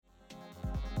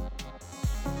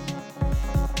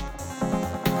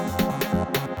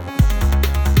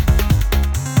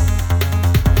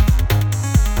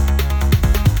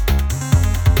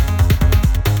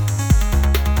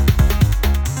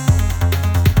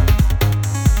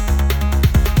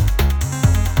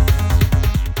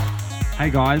Hey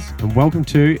guys, and welcome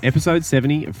to episode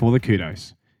 70 of For the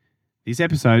Kudos. This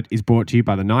episode is brought to you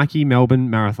by the Nike Melbourne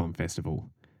Marathon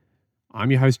Festival. I'm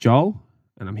your host Joel,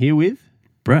 and I'm here with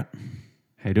Brett.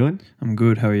 How you doing? I'm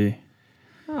good. How are you?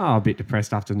 Oh, a bit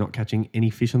depressed after not catching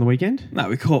any fish on the weekend. No,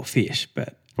 we caught fish,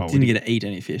 but Well, didn't get to eat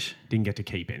any fish. Didn't get to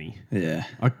keep any. Yeah.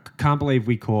 I can't believe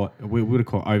we would have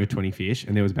caught over 20 fish,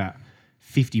 and there was about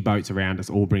 50 boats around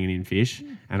us all bringing in fish,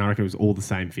 and I reckon it was all the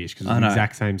same fish because it was the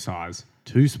exact same size,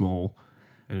 too small,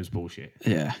 and it was bullshit.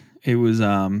 Yeah. It was,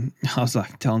 I was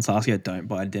like telling Saskia, don't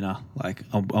buy dinner. Like,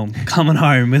 I'm coming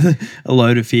home with a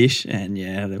load of fish, and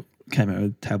yeah, it came out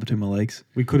with a tail between my legs.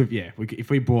 We could have, if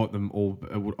we brought them all,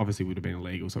 obviously would have been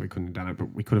illegal, so we couldn't have done it,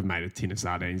 but we could have made a tin of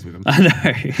sardines with them. I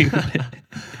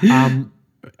know.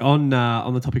 On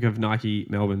the topic of Nike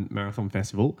Melbourne Marathon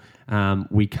Festival,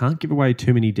 we can't give away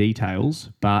too many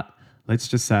details, but let's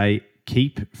just say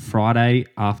keep Friday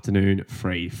afternoon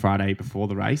free. Friday before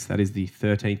the race, that is the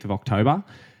 13th of October.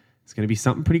 It's going to be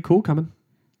something pretty cool coming.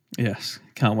 Yes.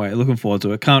 Can't wait. Looking forward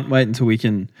to it. Can't wait until we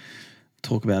can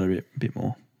talk about it a bit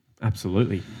more.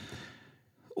 Absolutely.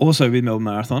 Also with Melbourne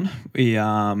Marathon, we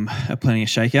are planning a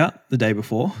shakeout the day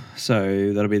before.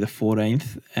 So that'll be the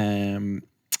 14th.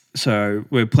 So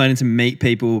we're planning to meet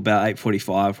people about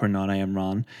 8:45 for a 9 a.m.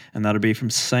 run, and that'll be from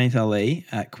St. Ali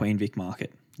at Queen Vic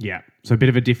Market. Yeah, so a bit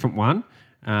of a different one.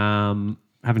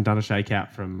 Haven't done a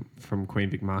shakeout from Queen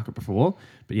Vic Market before,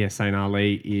 but yeah, St.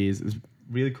 Ali is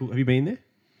really cool. Have you been there?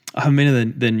 I haven't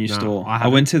been to the new store. I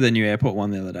went to the new airport one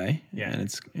the other day. Yeah, and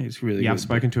it's really good. Yeah, I've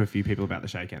spoken to a few people about the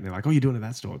shakeout, and they're like, "Oh, you're doing it at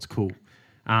that store? It's cool."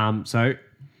 So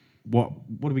what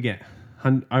do we get?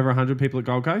 Over 100 people at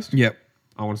Gold Coast? Yep.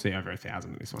 I want to see over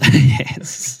 1,000 at this one.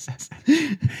 Yes.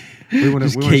 we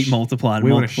want to keep multiplying.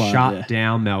 We want to shut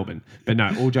down Melbourne. But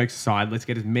no, all jokes aside, let's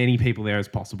get as many people there as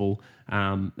possible.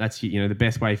 That's the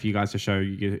best way for you guys to show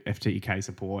your FTK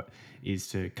support is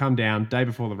to come down day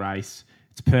before the race.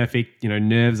 It's perfect.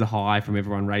 Nerves are high from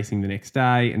everyone racing the next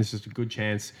day, and it's just a good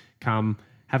chance. Come,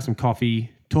 have some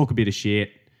coffee, talk a bit of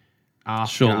shit.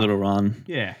 Short little run.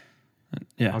 Yeah.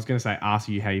 Yeah. I was going to say ask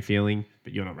you how you're feeling,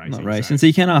 but you're not racing. Not racing, so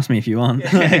you can ask me if you want.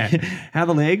 Yeah. How are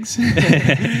the legs?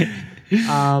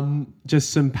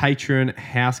 Just some Patreon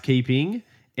housekeeping.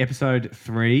 Episode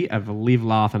 3 of Live,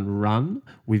 Laugh and Run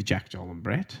with Jack, Joel and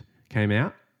Brett came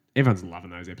out. Everyone's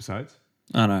loving those episodes.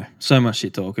 I know. So much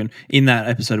shit talking. In that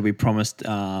episode, we promised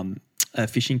a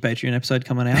fishing Patreon episode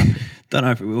coming out. Don't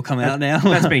know if it will come out now.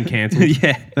 That's been cancelled.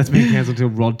 Yeah. That's been cancelled until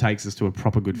Rod takes us to a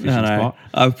proper good fishing spot.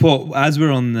 As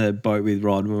we're on the boat with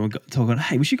Rod, we were talking,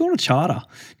 hey, we should go on a charter.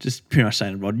 Just pretty much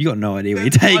saying, Rod, you got no idea where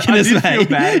you're taking us, mate. I feel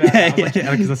bad about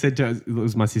it. Because I said to her, it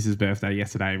was my sister's birthday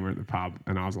yesterday and we're at the pub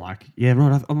and I was like, yeah,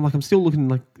 Rod, I'm still looking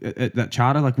like at that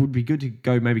charter. Like, would be good to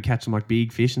go maybe catch some like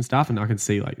big fish and stuff. And I can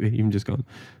see like him just going,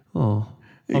 oh,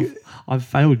 I've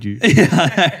failed you.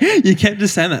 You kept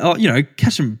just saying that. Oh,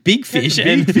 catch some big fish.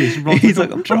 Big fish. He's like,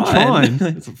 I'm trying.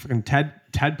 It's like fucking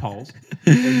tadpoles.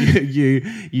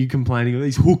 you complaining,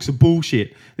 these hooks are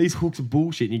bullshit. These hooks are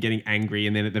bullshit. And you're getting angry.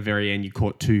 And then at the very end, you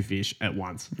caught 2 fish at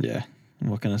once. Yeah.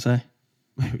 What can I say?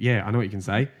 Yeah, I know what you can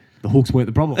say. The hooks weren't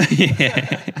the problem.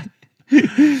 Yeah.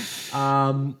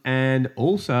 And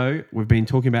also, we've been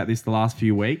talking about this the last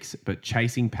few weeks, but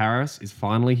Chasing Paris is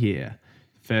finally here.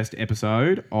 First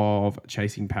episode of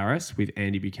Chasing Paris with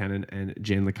Andy Buchanan and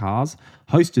Jen Lacars,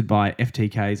 hosted by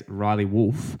FTK's Riley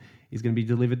Wolf, is going to be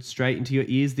delivered straight into your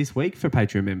ears this week for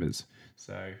Patreon members.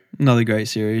 So another great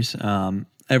series.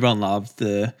 Everyone loved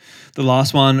the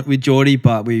last one with Geordie,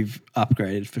 but we've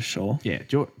upgraded for sure. Yeah,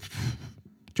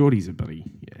 Geordie's a buddy.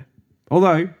 Yeah.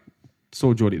 Although,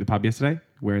 saw Geordie at the pub yesterday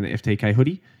wearing the FTK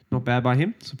hoodie. Not bad by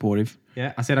him. Supportive.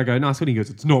 Yeah. I said, I go, nice hoodie. He goes,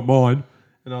 it's not mine.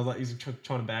 And I was like, he's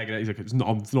trying to bag it out. He's like, it's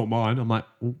not mine. I'm like,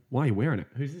 well, why are you wearing it?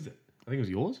 Whose is it? I think it was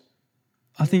yours.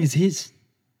 I think it's his.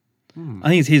 I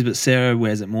think it's his, but Sarah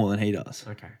wears it more than he does.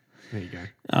 Okay. There you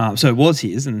go. So it was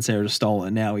his, and then Sarah just stole it,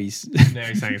 and now he's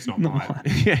saying it's not mine.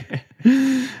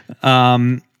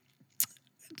 Yeah.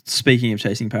 Speaking of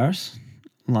Chasing Paris,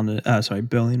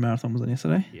 Berlin Marathon was on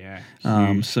yesterday. Yeah.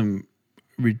 Some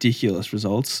ridiculous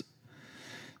results.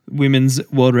 Women's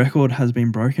world record has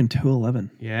been broken, 2:11.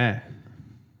 Yeah.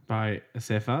 By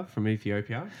Asefa from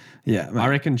Ethiopia. Yeah. Mate. I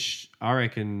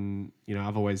reckon,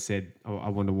 I've always said, I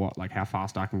wonder how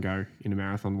fast I can go in a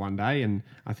marathon one day. And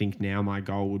I think now my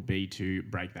goal would be to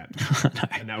break that.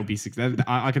 And that would be success.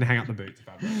 I can hang up the boots if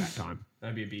I break that time.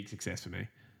 That'd be a big success for me.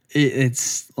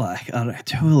 It's like, I don't know,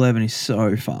 2:11 is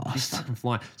so fast. He's fucking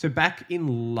flying. So back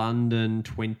in London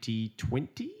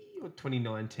 2020 or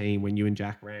 2019 when you and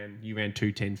Jack you ran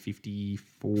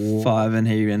 2:10.54. 5 and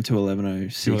he ran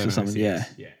 2:11.06 or something. Yeah.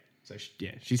 Yeah.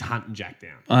 So she's hunting Jack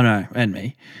down. I know, and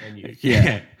me. And you.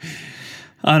 Yeah.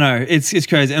 I know, it's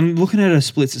crazy. And looking at her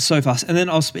splits, it's so fast. And then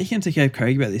I was speaking to Kate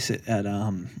Craig about this at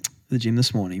the gym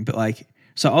this morning. But like,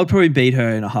 so I'd probably beat her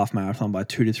in a half marathon by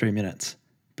 2 to 3 minutes.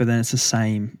 But then it's the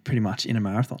same pretty much in a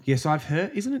marathon. Yeah, so I've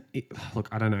heard, isn't it? Look,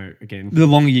 I don't know. Again, The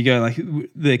longer you go, like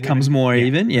there comes more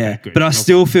even. Yeah, okay, good. but I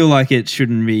still feel like it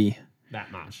shouldn't be that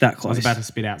much. that close. I was about to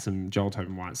spit out some Joel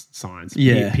Tobin White's science.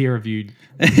 Yeah. Peer reviewed.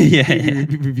 yeah.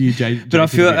 Reviewed. But I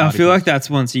feel like that's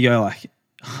once you go like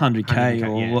 100K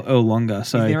 100K, or longer.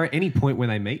 So is there at any point where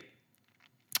they meet?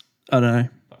 I don't know.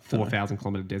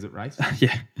 4,000-kilometer desert race.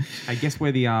 Yeah. Hey, guess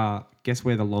where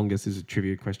the longest is a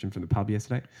trivia question from the pub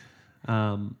yesterday.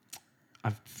 I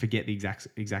forget the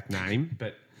exact name,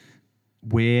 but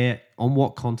on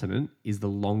what continent is the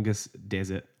longest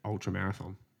desert ultra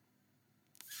marathon?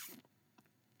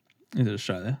 Is it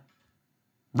Australia?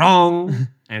 Wrong.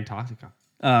 Antarctica.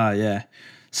 Yeah.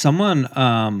 Someone,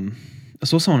 I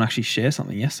saw someone actually share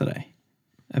something yesterday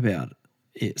about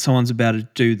it. Someone's about to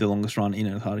do the longest run in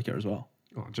Antarctica as well.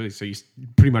 Oh, geez. So you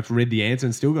pretty much read the answer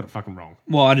and still got it fucking wrong.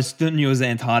 Well, I just didn't knew it was the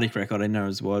Antarctic record. I didn't know it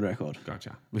was the world record. Gotcha.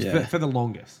 It was Yeah. for the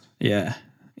longest. Yeah.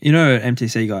 You know,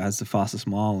 MTC guy has the fastest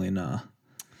mile in,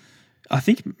 I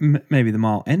think maybe the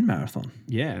mile and marathon.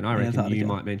 Yeah, and I reckon Antarctica. you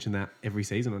might mention that every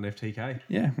season on FTK.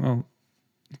 Yeah, well,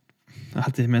 I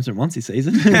had to mention it once this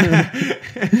season.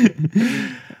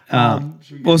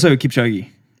 Also, Kipchoge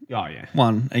Oh, yeah.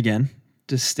 won again.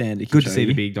 Just standard Kipchoge. Good to see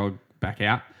the big dog back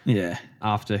out Yeah.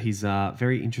 after his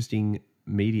very interesting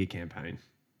media campaign.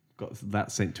 Got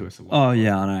that sent to us a lot. Oh,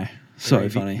 yeah, I know. So The-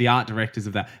 funny. The art directors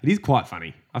of that. It is quite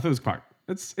funny. I thought it was quite...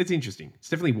 It's interesting. It's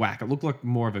definitely whack. It looked like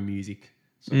more of a music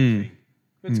sort of thing.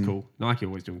 It's cool. Nike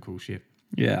always doing cool shit.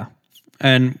 Yeah.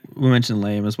 And we mentioned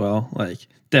Liam as well. Like,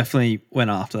 definitely went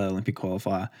after that Olympic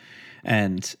qualifier.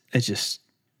 And it's just,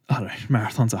 I don't know,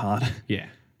 marathons are hard. Yeah.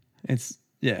 It's,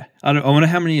 yeah. I wonder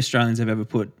how many Australians have ever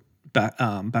put back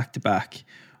to back.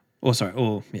 Like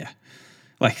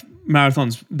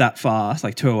marathons that fast,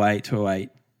 like 208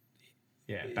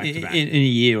 Yeah, back to back. in a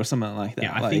year or something like that.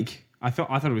 Yeah, I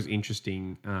thought it was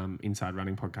interesting. Inside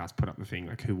Running Podcast put up the thing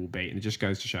like who will beat, and it just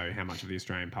goes to show how much of the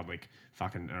Australian public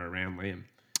fucking are around Liam.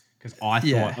 Because I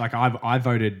thought I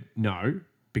voted no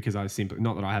because I simply,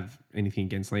 not that I have anything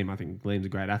against Liam. I think Liam's a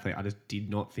great athlete. I just did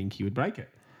not think he would break it,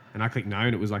 and I clicked no,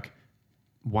 and it was like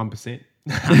 1%.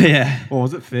 Yeah. Or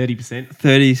was it 30%?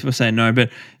 30% no,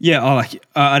 but yeah,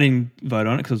 I didn't vote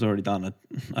on it because it was already done. I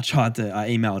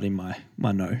emailed him my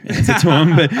no answer to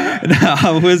him,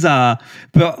 but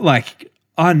but like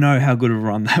I know how good of a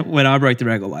run that when I broke the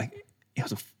record, like it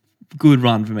was a good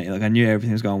run for me. Like I knew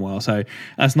everything was going well, so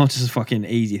that's not just a fucking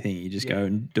easy thing. You just go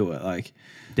and do it. Like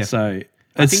Definitely.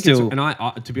 so, it's still.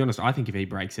 I to be honest, I think if he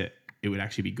breaks it, it would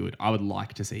actually be good. I would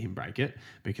like to see him break it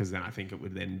because then I think it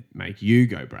would then make you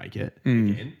go break it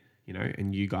again,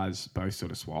 and you guys both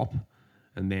sort of swap,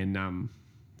 and then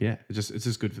it's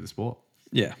just good for the sport,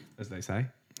 Yeah, as they say.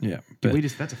 yeah. But But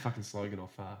that's a fucking slogan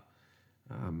off,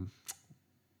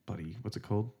 buddy, what's it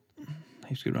called?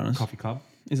 he's good runners. Coffee Club.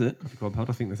 Is it? Coffee Club Pod.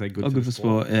 I think they say good. Oh, for good the for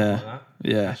sport. something Yeah, like that.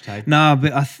 yeah. Hashtag. Nah,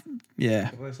 but yeah.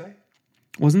 What do they say?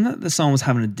 Wasn't that the song was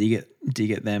having a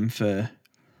dig at them for?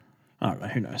 I don't know.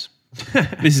 Who knows?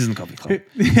 This isn't Coffee Club.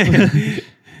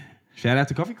 Shout out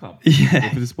to Coffee Club. Yeah.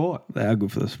 Good for the sport. They are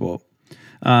good for the sport.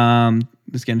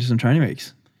 Let's get into some training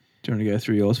weeks. Do you want to go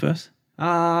through yours first?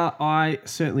 I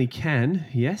certainly can,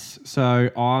 yes.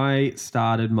 So I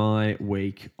started my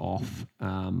week off,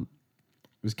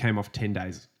 came off 10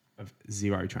 days of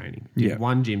zero training. Did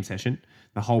one gym session.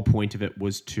 The whole point of it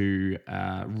was to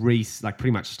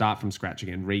pretty much start from scratch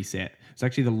again, reset. It's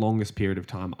actually the longest period of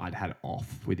time I'd had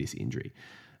off with this injury.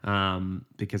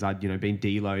 Because I'd been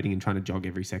deloading and trying to jog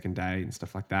every second day and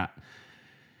stuff like that,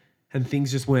 and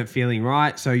things just weren't feeling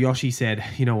right. So Yoshi said,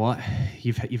 "You know what?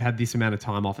 You've had this amount of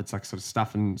time off. It's like sort of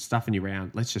stuffing you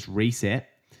around. Let's just reset."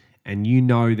 And you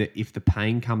know that if the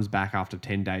pain comes back after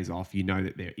 10 days off, you know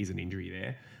that there is an injury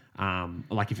there.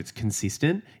 Like if it's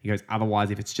consistent, he goes,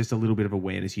 otherwise, if it's just a little bit of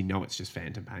awareness, you know it's just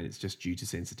phantom pain. It's just due to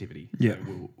sensitivity. Yeah.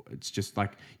 So it's just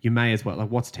like you may as well.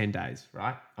 Like what's 10 days,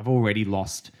 right? I've already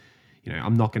lost.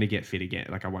 I'm not going to get fit again.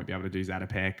 Like I won't be able to do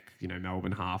Zatopek,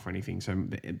 Melbourne half or anything. So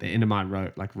the end of my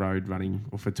road running,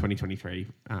 or for 2023,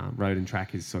 road and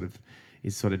track is sort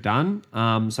of done.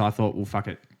 So I thought, well, fuck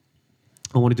it.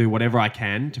 I want to do whatever I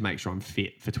can to make sure I'm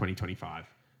fit for 2025.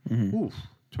 Oof,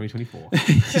 2024.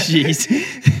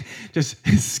 Jeez. Just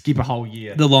skip a whole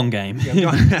year. The long game. Yeah,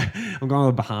 I'm going to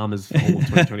the Bahamas for all of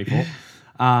 2024.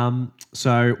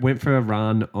 So went for a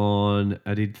run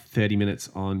I did 30 minutes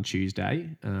on Tuesday,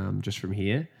 just from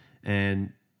here.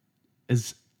 And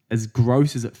as as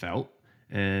gross as it felt,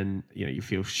 and you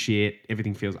feel shit,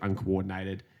 everything feels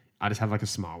uncoordinated, I just have like a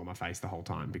smile on my face the whole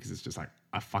time because it's just like,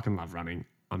 I fucking love running.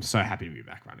 I'm so happy to be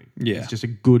back running. Yeah. It's just a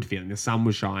good feeling. The sun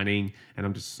was shining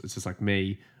and it's just like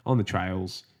me on the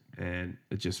trails, and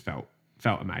it just felt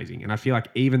amazing. And I feel like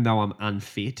even though I'm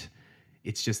unfit,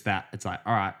 it's just that it's like,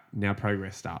 all right, now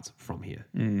progress starts from here.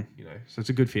 So it's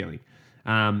a good feeling.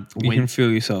 You can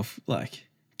feel yourself like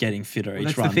getting fitter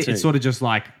each run too. It's sort of just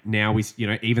like now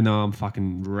even though I'm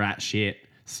fucking rat shit,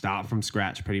 start from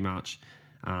scratch pretty much.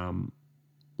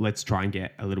 Let's try and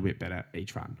get a little bit better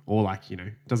each run, or like,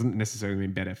 doesn't necessarily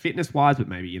mean better fitness wise, but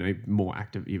maybe, more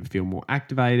active, you feel more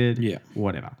activated,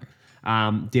 whatever.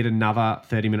 Did another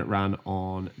 30-minute run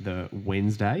on the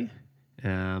Wednesday.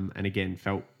 And again,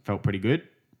 felt pretty good.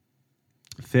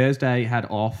 Thursday had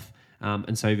off.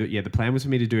 And so the plan was for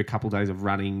me to do a couple of days of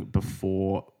running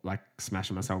before like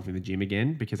smashing myself in the gym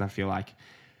again, because I feel like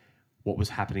what was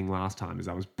happening last time is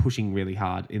I was pushing really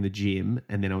hard in the gym,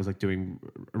 and then I was like doing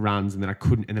runs, and then I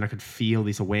couldn't, and then I could feel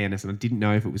this awareness, and I didn't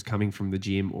know if it was coming from the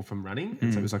gym or from running.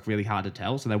 And so it was like really hard to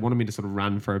tell. So they wanted me to sort of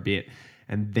run for a bit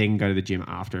and then go to the gym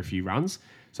after a few runs.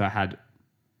 So I had,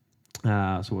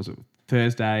 so was it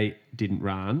Thursday, didn't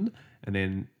run. And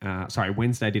then,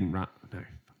 Wednesday didn't run. No,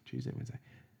 Tuesday, Wednesday.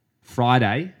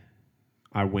 Friday,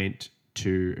 I went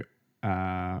to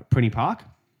Prinny Park,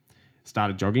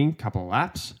 started jogging, couple of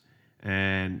laps,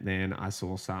 and then I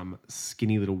saw some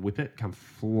skinny little whippet come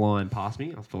flying past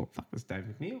me. I thought, fuck, that's Dave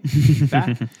McNeil. He's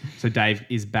back. So Dave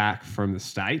is back from the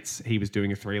States. He was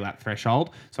doing a 3-lap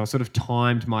threshold. So I sort of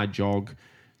timed my jog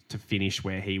to finish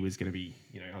where he was going to be.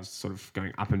 I was sort of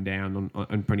going up and down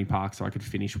on Prinny Park so I could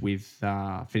finish with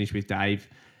Dave.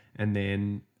 And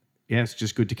then, it's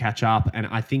just good to catch up. And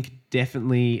I think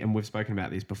definitely, and we've spoken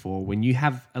about this before, when you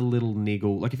have a little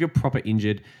niggle, like if you're proper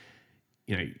injured,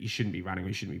 you shouldn't be running or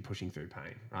you shouldn't be pushing through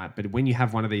pain, right? But when you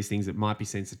have one of these things that might be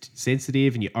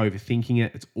sensitive and you're overthinking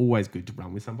it, it's always good to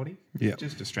run with somebody. Yeah. It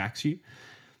just distracts you.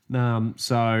 Dave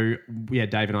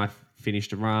and I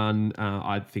finished a run.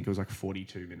 I think it was like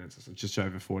 42 minutes, so just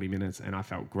over 40 minutes, and I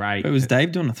felt great. But was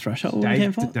Dave doing a threshold when he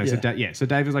came from? So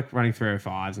Dave was like running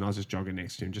 305s, and I was just jogging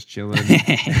next to him, just chilling.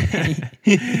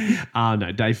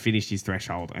 No, Dave finished his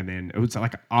threshold, and then it was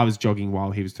like I was jogging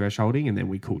while he was thresholding, and then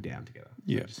we cooled down together,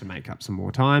 just to make up some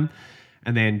more time.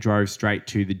 And then drove straight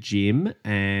to the gym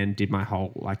and did my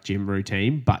whole like gym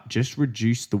routine, but just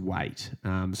reduced the weight.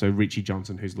 So Richie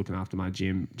Johnson, who's looking after my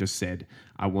gym, just said,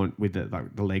 I want with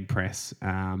the leg press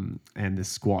and the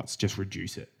squats, just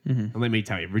reduce it. And let me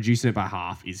tell you, reducing it by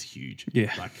half is huge.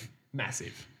 Yeah. Like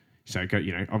massive. So go,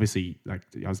 obviously like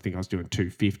I was doing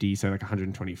 250, so like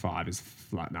 125 is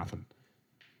like nothing.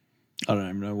 I don't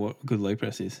even know what good leg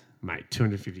press is. Mate,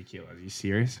 250 kilos. Are you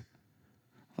serious?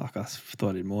 Fuck, I thought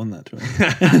I did more than that. To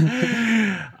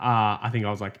I think I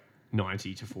was like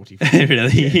 90 to 45.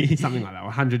 Really? Yeah, something like that.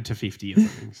 100 to 50 or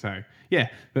something. So,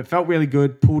 but felt really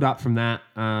good. Pulled up from that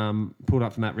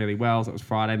really well. So it was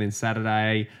Friday. And then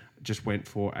Saturday, just went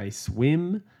for a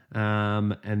swim.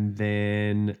 And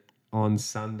then on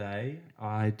Sunday,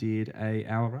 I did a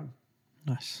hour run.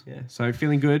 Nice. Yeah. So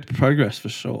feeling good. Progress for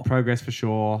sure.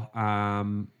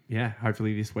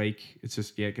 Hopefully this week it's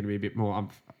just going to be a bit more.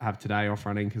 I have today off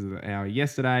running because of the hour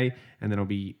yesterday, and then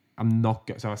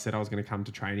so I said I was going to come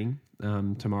to training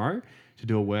tomorrow to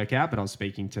do a workout, but I was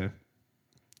speaking to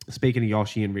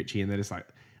Yoshi and Richie, and they're just like,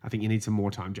 I think you need some more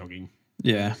time jogging.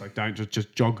 Yeah. It's like don't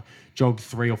just jog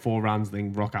 3 or 4 runs,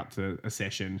 then rock up to a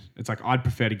session. It's like I'd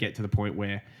prefer to get to the point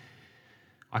where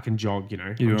I can jog,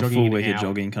 You're a full week of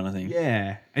jogging kind of thing.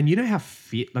 Yeah. And you know how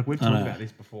fit, like we've talked about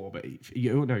this before, but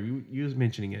you was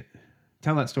mentioning it.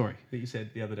 Tell that story that you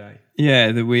said the other day.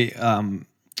 Yeah, that we, remember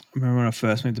when I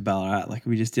first moved to Ballarat, like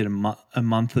we just did a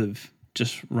month of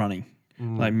just running,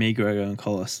 like me, Gregor and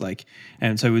Collis,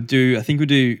 and so we'd do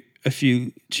a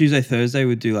few, Tuesday, Thursday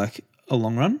we'd do like a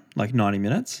long run, like 90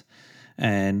 minutes,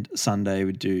 and Sunday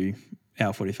we'd do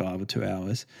hour 45 or 2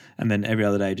 hours, and then every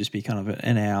other day just be kind of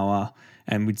an hour.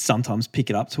 And we'd sometimes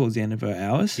pick it up towards the end of our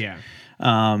hours. Yeah.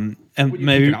 And what do you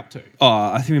maybe pick it up to?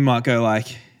 I think we might go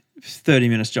like 30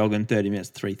 minutes jogging, 30 minutes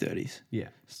 3:30s. Yeah.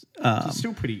 It's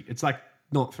still pretty. It's like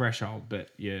not threshold, but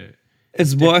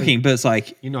it's working, but it's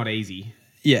like you're not easy.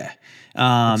 Yeah.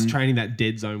 It's training that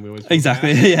dead zone we always talk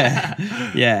exactly.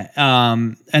 about. Yeah.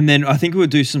 And then I think we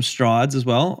would do some strides as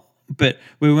well, but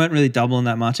we weren't really doubling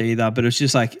that much either. But it was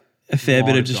just like a fair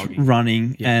bit of just jogging.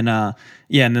 Running, and and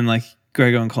then like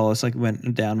Gregor and Collis like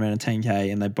went down, ran a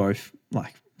 10K, and they both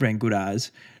like ran good as.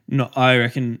 I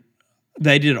reckon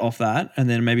they did it off that, and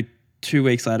then maybe 2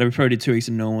 weeks later, we probably did 2 weeks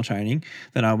of normal training.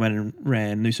 Then I went and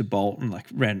ran Noosa Bolt and like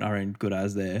ran our own good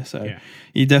as there. So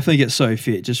you definitely get so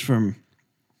fit just from,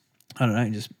 I don't know,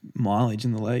 just mileage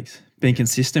in the legs. Being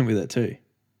consistent with it too.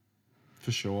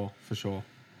 For sure. So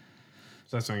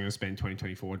that's what I'm going to spend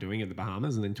 2024 doing at the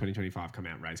Bahamas, and then 2025 come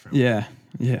out and race for Yeah.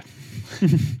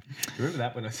 Remember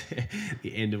that when I said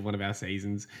the end of one of our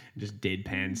seasons, just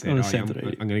deadpan said,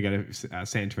 I'm going to go to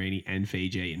Santorini and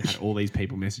Fiji, and had all these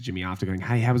people messaging me after going,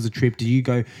 hey, how was the trip? Did you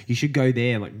go? You should go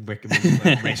there, like recommend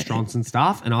like, restaurants and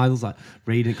stuff. And I was like,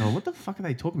 reading it going, what the fuck are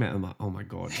they talking about? And I'm like, oh my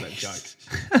God, that jokes.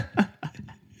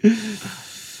 Do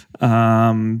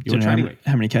you know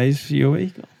how many Ks for your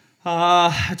week?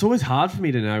 It's always hard for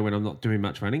me to know when I'm not doing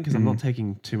much running because I'm not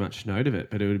taking too much note of it.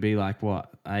 But it would be like,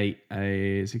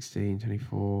 16,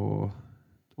 24,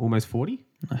 almost 40?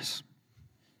 Nice.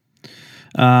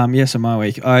 So my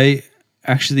week, I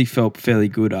actually felt fairly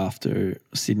good after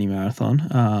Sydney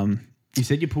Marathon. You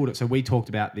said you pulled it. So we talked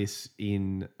about this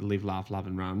in Live, Laugh, Love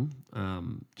and Run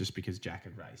just because Jack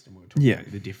had raced and we were talking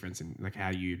about the difference in like how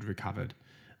you'd recovered.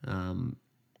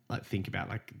 Like think about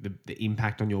like the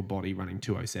impact on your body running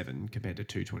 207 compared to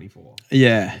 224.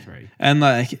 Yeah. And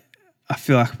like I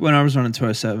feel like when I was running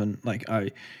 207, like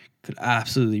I could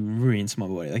absolutely rinse my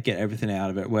body, like get everything out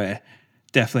of it. Where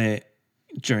definitely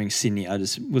during Sydney, I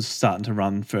just was starting to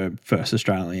run for first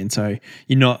Australian. So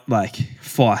you're not like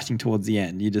fighting towards the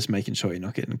end. You're just making sure you're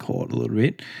not getting caught a little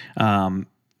bit.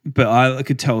 But I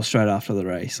could tell straight after the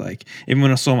race, like even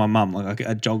when I saw my mum, like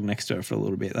I jogged next to her for a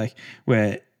little bit, like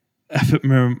where I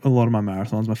remember a lot of my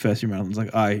marathons, my first few marathons,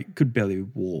 like I could barely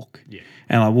walk. Yeah.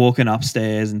 And like walking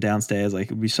upstairs and downstairs, like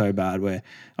it would be so bad where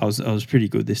I was pretty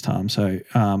good this time. So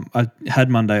I had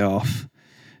Monday off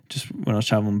just when I was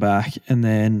traveling back. And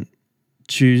then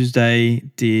Tuesday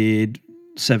did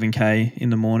 7K in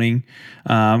the morning.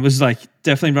 It was like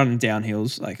definitely running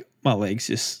downhills. Like my legs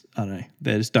just, I don't know,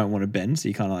 they just don't want to bend. So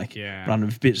you kind of like run a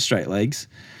bit straight legs.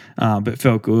 But it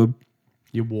felt good.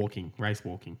 You're walking, race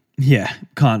walking. Yeah,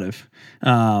 kind of.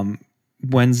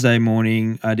 Wednesday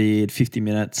morning, I did 50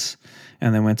 minutes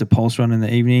and then went to pulse run in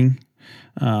the evening,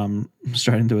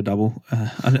 straight into a double.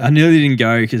 I nearly didn't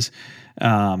go because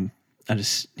I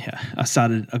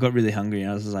got really hungry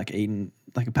and I was like eating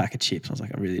like a pack of chips. I was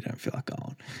like, I really don't feel like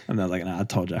going. And they're like, no, I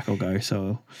told Jack I'll go.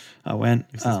 So I went.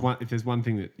 If there's one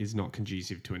thing that is not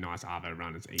conducive to a nice Arvo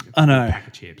run, it's eating a pack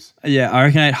of chips. Yeah, I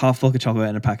reckon I ate half a block of chocolate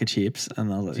and a pack of chips.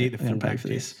 And I was like, I'm going to pay for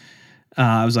this.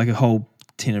 It was like a whole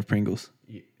tin of Pringles.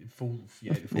 The full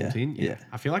tin. Yeah.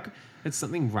 I feel like it's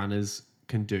something runners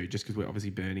can do just because we're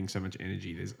obviously burning so much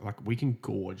energy. There's like we can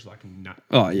gorge like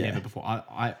never before.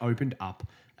 I opened up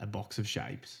a box of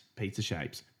pizza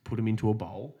shapes, put them into a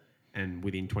bowl, and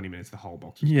within 20 minutes the whole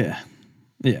box was gone.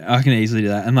 Yeah, I can easily do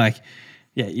that. And like,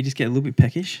 you just get a little bit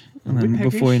peckish, and then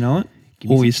before you know it,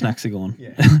 all your snacks are gone.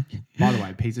 Yeah. By the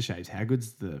way, pizza shapes, how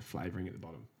good's the flavouring at the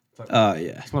bottom? Like,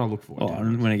 yeah. That's what I look for.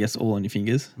 And when it gets all on your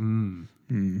fingers. Do you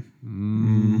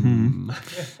remember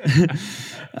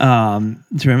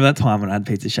that time when I had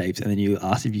pizza shapes and then you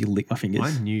asked if you could lick my fingers?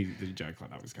 I knew that a joke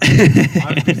like that was coming.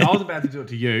 I was about to do it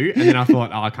to you, and then I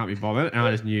thought, I can't be bothered, and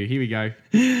I just knew. Here we go.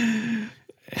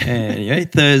 Anyway,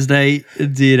 Thursday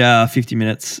did 50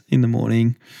 minutes in the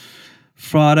morning.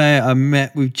 Friday I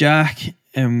met with Jack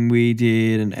and we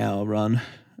did an hour run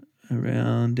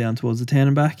around down towards the town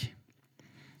and back.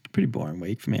 Pretty boring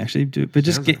week for me actually, but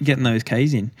just getting those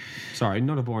Ks in. Sorry,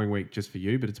 not a boring week just for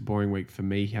you, but it's a boring week for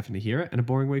me having to hear it, and a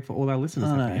boring week for all our listeners.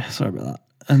 Oh no, sorry about that.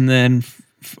 And then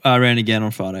I ran again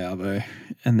on Friday Arvo,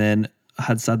 and then I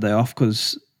had Saturday off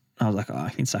because I was like,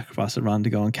 I can sacrifice a run to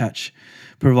go and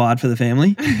provide for the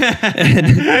family.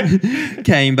 And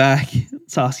came back,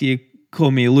 Saskia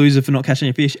called me a loser for not catching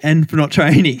a fish and for not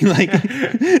training.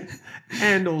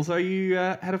 And also you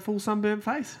had a full sunburnt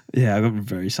face. Yeah, I got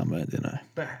very sunburnt, didn't I?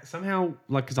 But somehow,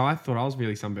 because I thought I was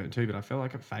really sunburnt too, but I felt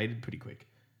like it faded pretty quick.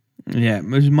 Yeah, it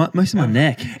was most of my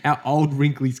neck. Our old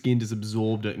wrinkly skin just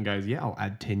absorbed it and goes, yeah, I'll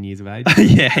add 10 years of age.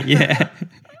 Yeah.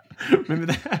 Remember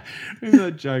that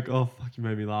joke? Oh, fuck, you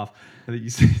made me laugh. And that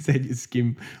you said your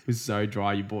skin was so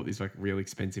dry, you bought this like real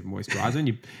expensive moisturizer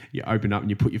and you open up and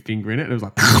you put your finger in it and it was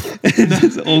like...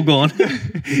 it's all gone.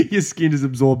 Your skin has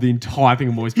absorbed the entire thing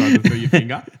of moisturizer through your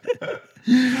finger.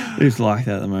 It's like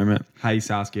that at the moment. Hey,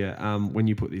 Saskia, when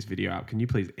you put this video up, can you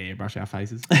please airbrush our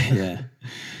faces? Yeah.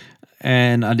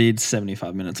 And I did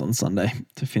 75 minutes on Sunday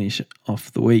to finish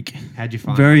off the week. How'd you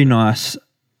find Very nice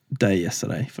day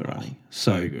yesterday for running.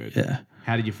 So good. Yeah.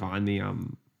 How did you find the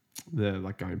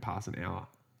like going past an hour?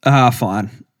 Fine.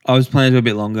 I was planning to do a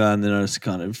bit longer and then I just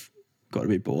kind of got a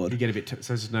bit bored. You get a bit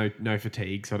so there's no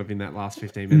fatigue sort of in that last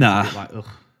 15 minutes. Nah. Like, ugh.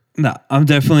 No, I'm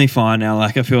definitely fine now.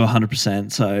 Like I feel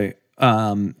 100%. So,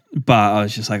 but I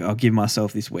was just like, I'll give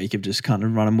myself this week of just kind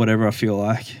of running whatever I feel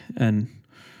like and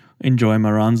enjoying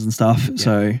my runs and stuff. Yeah.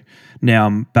 So now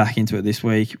I'm back into it this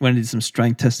week. Went and did some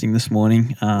strength testing this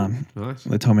morning. Nice.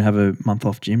 They told me to have a month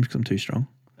off gym because I'm too strong.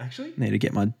 Actually? Need to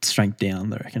get my strength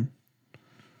down, I reckon.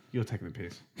 You're taking the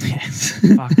piss. Yes.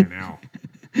 Fucking hell.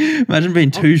 Imagine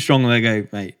being too strong and they go,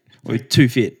 mate, or too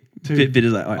fit. Fit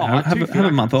is like, have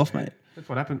a month off, mate. That's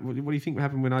what happened. What do you think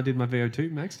happened when I did my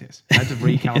VO2 max test? I had to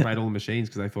recalibrate all the machines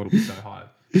because they thought it was so high.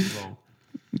 It was wrong.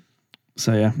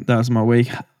 So yeah, that was my week.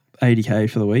 80k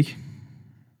for the week.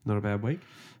 Not a bad week.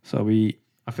 So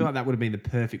I feel like that would have been the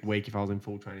perfect week if I was in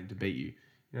full training to beat you.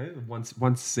 You know, once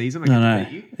a season I get to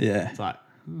beat you. Yeah. It's like,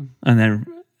 and then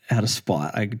out of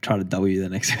spite, I could try to W the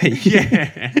next week.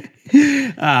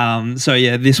 Yeah. So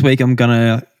yeah, this week I'm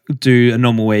gonna do a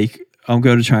normal week. I'll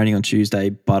go to training on Tuesday,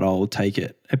 but I'll take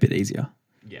it a bit easier.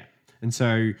 Yeah. And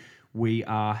so we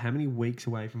are how many weeks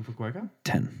away from Fukuoka?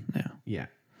 10 now. Yeah.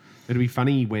 It'll be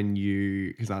funny when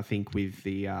because I think with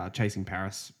the Chasing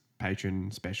Paris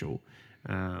patron special,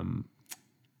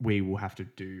 we will have to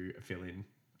do a fill-in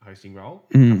hosting role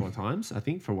a couple of times, I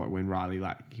think, for when Riley,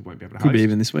 he won't be able to host. Could be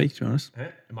even this week, to be honest.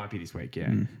 It might be this week, yeah.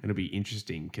 And it'll be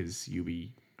interesting because you'll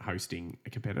be hosting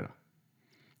a competitor.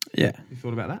 Yeah. You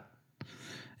thought about that?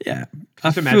 Yeah.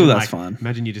 I feel that's fine.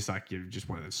 Imagine you're just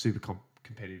one of those super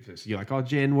competitive. So you're like, oh,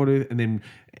 Jen, and then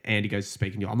Andy goes to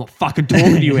speak and you're like, I'm not fucking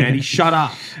talking to you, Andy. Shut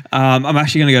up. I'm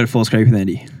actually going to go to Falls Creek with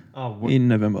Andy in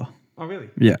November. Oh,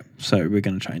 really? Yeah. So we're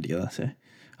going to train together. So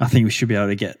I think we should be able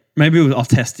to get, I'll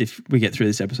test if we get through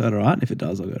this episode, all right? If it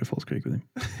does, I'll go to Falls Creek with him.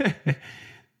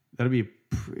 That'll be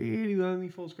a pretty lonely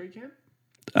Falls Creek camp?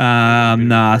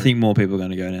 I think more people are going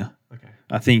to go now. Okay.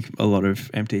 I think a lot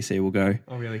of MTC will go.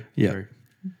 Oh, really? Yeah. True.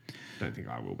 Don't think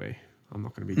I will be. I'm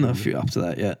not going to be. Not a few up to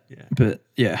that yet. Yeah. But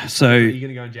yeah, so. Are you going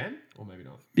to go in Jan or maybe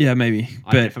not? Yeah, maybe.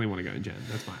 I definitely want to go in Jan.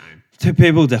 That's my aim. Two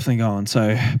people definitely going.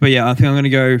 So, but yeah, I think I'm going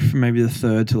to go from maybe the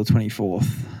 3rd till the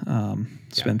 24th.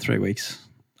 Spend 3 weeks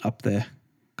up there,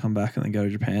 come back and then go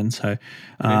to Japan. So, would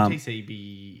MTC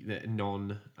be the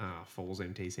non-Falls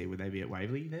MTC? Would they be at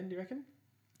Waverley then, do you reckon?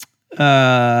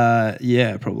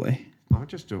 Yeah, probably. I would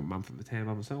just do a month of the town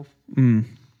by myself. Yeah.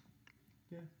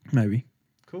 Maybe.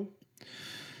 Cool.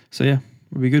 So yeah,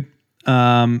 we'll be good.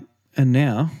 And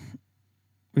now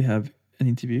we have an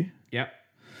interview. Yep.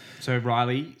 So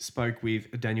Riley spoke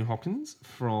with Daniel Hopkins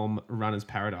from Runners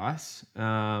Paradise.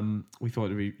 We thought it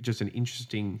would be just an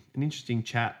interesting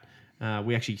chat.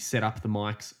 We actually set up the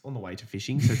mics on the way to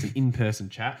fishing, so it's an in-person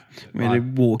chat. We had to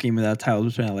walk in with our tails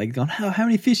between our legs, going, "How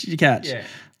many fish did you catch?" Yeah.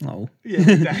 Oh.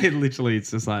 Yeah. Literally,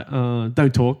 it's just like,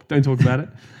 don't talk about it.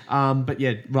 But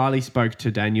yeah, Riley spoke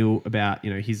to Daniel about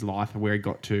his life and where he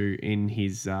got to in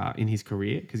his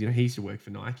career because he used to work for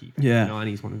Nike. Yeah. In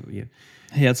the 90s,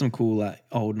 He had some cool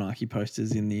old Nike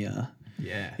posters in the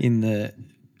in the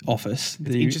office.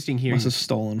 It's interesting hearing. Must have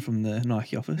stolen from the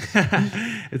Nike office.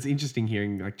 It's interesting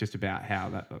hearing just about how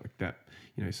that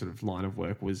sort of line of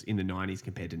work was in the 90s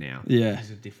compared to now. Yeah, it's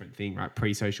a different thing, right?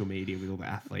 Pre-social media with all the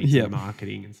athletes and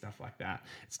marketing and stuff like that.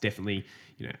 It's definitely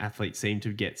athletes seem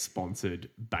to get sponsored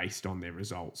based on their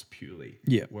results purely.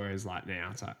 Yeah, whereas now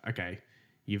it's like, okay,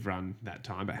 you've run that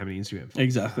time, but how many Instagram followers?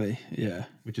 Exactly. Yeah.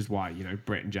 Which is why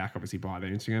Brett and Jack obviously buy their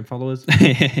Instagram followers.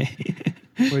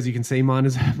 Whereas you can see mine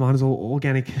is all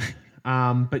organic.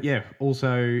 But yeah,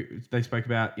 also they spoke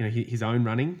about his own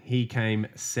running. He came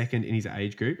second in his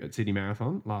age group at Sydney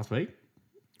Marathon last week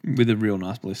with a real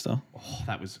nice blister. Oh,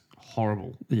 that was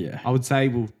horrible. Yeah, I would say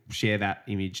we'll share that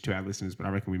image to our listeners, but I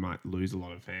reckon we might lose a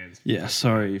lot of fans. Yeah,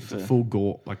 sorry for full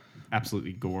gore,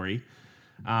 absolutely gory.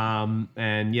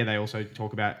 And yeah, they also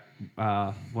talk about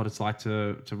what it's like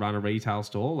to run a retail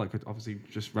store. Obviously,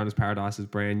 just Runners Paradise is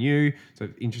brand new, so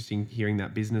interesting hearing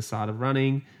that business side of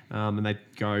running. And they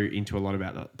go into a lot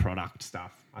about the product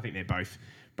stuff. I think they're both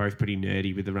pretty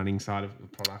nerdy with the running side of the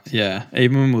product. Yeah,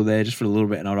 even when we were there just for a little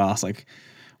bit, and I'd ask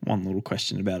one little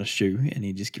question about a shoe, and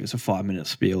he'd just give us a 5-minute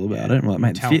spiel about it. And we're like,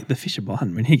 mate, the fish are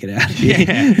behind. We need to get out of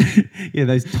here. Yeah,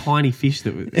 those tiny fish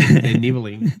that they're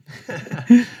nibbling.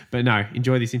 But no,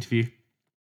 enjoy this interview.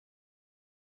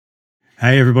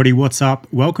 Hey everybody, what's up?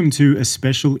 Welcome to a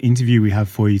special interview we have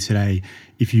for you today.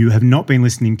 If you have not been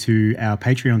listening to our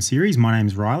Patreon series, my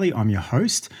name's Riley, I'm your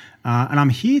host, and I'm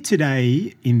here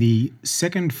today in the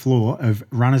second floor of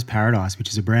Runners Paradise, which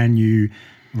is a brand new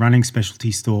running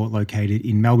specialty store located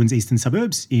in Melbourne's eastern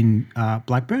suburbs in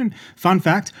Blackburn. Fun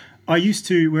fact,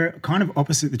 we're kind of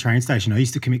opposite the train station. I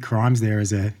used to commit crimes there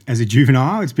as a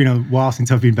juvenile. It's been a while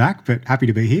since I've been back, but happy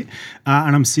to be here.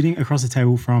 And I'm sitting across the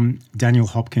table from Daniel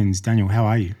Hopkins. Daniel, how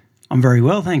are you? I'm very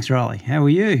well, thanks, Riley. How are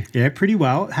you? Yeah, pretty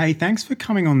well. Hey, thanks for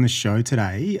coming on the show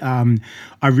today.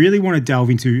 I really want to delve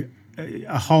into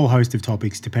a whole host of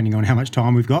topics depending on how much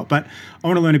time we've got, but I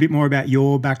want to learn a bit more about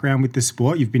your background with the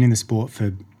sport. You've been in the sport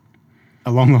for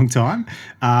a long, long time.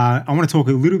 I want to talk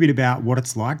a little bit about what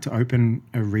it's like to open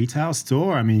a retail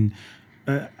store. I mean,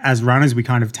 as runners, we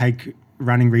kind of take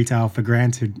running retail for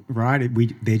granted, right?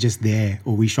 They're just there,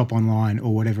 or we shop online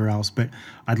or whatever else. But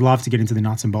I'd love to get into the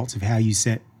nuts and bolts of how you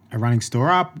set a running store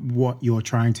up, what you're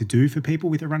trying to do for people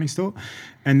with a running store.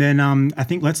 And then I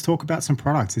think let's talk about some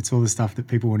products. It's all the stuff that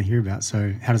people want to hear about.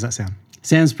 So how does that sound?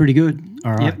 Sounds pretty good.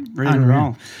 All right. Yep, ready to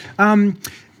roll.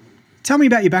 Tell me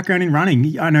about your background in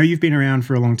running. I know you've been around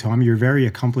for a long time. You're a very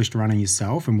accomplished runner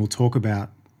yourself, and we'll talk about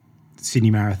Sydney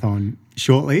Marathon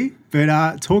shortly.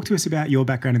 But talk to us about your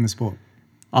background in the sport.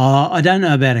 I don't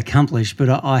know about accomplished, but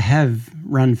I have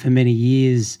run for many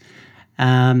years.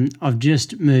 I've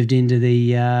just moved into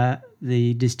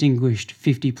the distinguished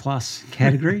 50-plus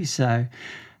category, so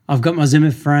I've got my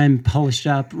Zimmer frame polished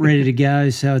up, ready to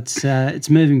go. So it's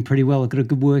moving pretty well. I've got a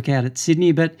good workout at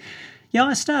Sydney, but yeah,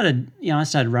 I started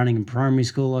running in primary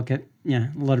school, like a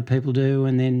lot of people do,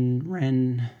 and then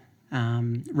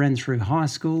ran through high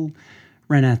school,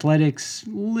 ran athletics, a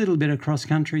little bit of cross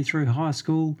country through high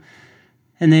school,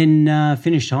 and then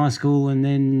finished high school and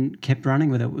then kept running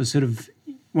with it. It was sort of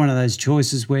one of those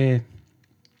choices where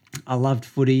I loved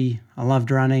footy, I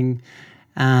loved running.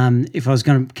 If I was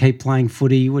going to keep playing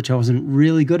footy, which I wasn't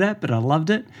really good at, but I loved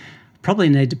it, probably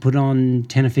need to put on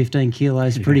 10 or 15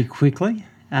 kilos pretty quickly.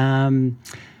 And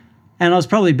I was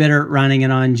probably better at running,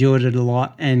 and I enjoyed it a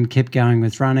lot and kept going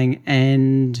with running,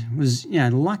 and was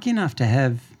lucky enough to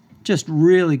have just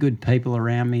really good people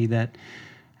around me that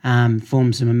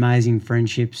formed some amazing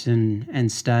friendships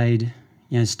and stayed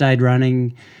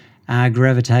running,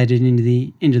 gravitated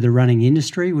into the running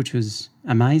industry, which was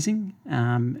amazing.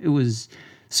 It was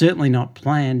certainly not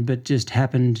planned, but just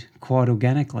happened quite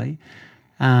organically.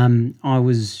 I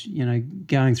was,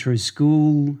 going through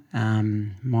school.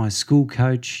 My school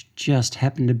coach just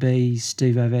happened to be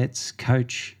Steve Ovette's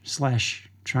coach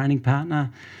 / training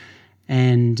partner,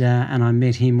 and I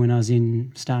met him when I was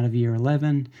in start of year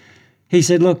 11. He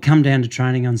said, "Look, come down to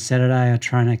training on Saturday. I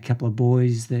train a couple of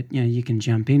boys that you can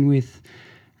jump in with."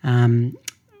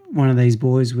 One of these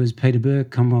boys was Peter Burke,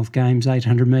 Commonwealth Games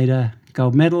 800 metre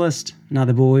gold medalist.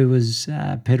 Another boy was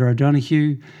Peter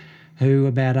O'Donoghue, who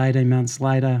about 18 months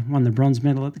later won the bronze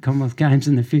medal at the Commonwealth Games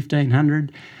in the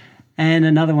 1500. And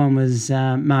another one was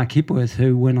Mark Hipworth,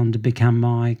 who went on to become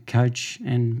my coach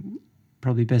and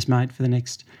probably best mate for the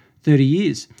next 30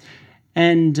 years.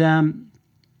 And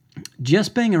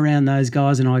just being around those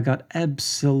guys, and I got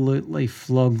absolutely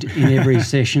flogged in every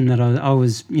session that I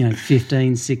was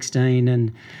 15,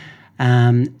 16,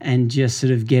 and just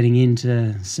sort of getting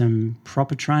into some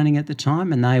proper training at the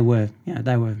time. And they were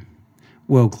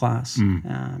world class,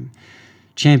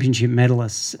 championship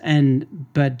medalists,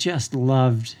 but just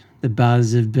loved the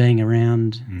buzz of being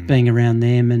around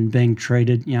them and being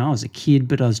treated. I was a kid,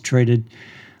 but I was treated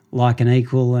like an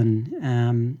equal,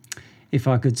 and if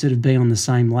I could sort of be on the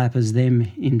same lap as them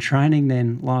in training,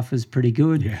 then life was pretty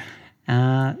good.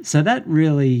 Yeah. So that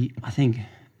really, I think,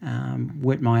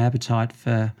 whet my appetite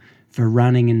for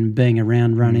running and being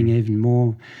around running even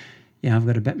more. I've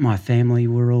got my family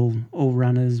were all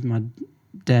runners. My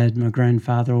dad, my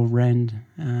grandfather all ran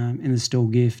in the store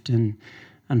gift, and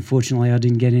unfortunately I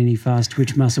didn't get any fast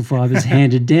twitch muscle fibers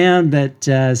handed down, but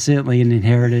certainly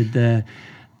inherited the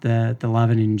love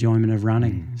and enjoyment of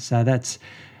running. So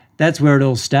that's where it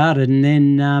all started, and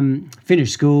then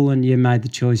finished school and made the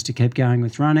choice to keep going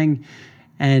with running,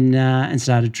 and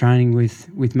started training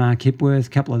with Mark Hipworth. A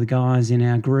couple of the guys in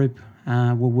our group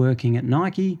were working at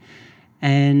Nike,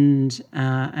 and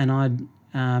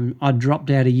I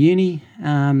dropped out of uni,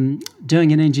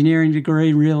 doing an engineering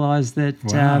degree, realised that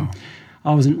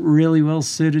I wasn't really well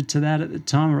suited to that at the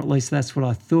time, or at least that's what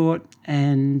I thought,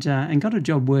 and got a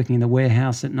job working in the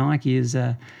warehouse at Nike as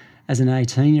an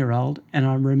 18-year-old. And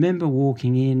I remember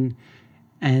walking in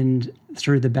and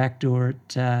through the back door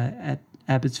at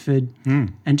Abbotsford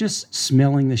and just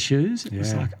smelling the shoes. It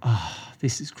was like, oh,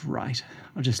 this is great.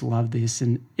 I just love this.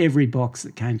 And every box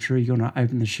that came through, you're going to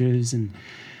open the shoes and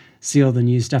see all the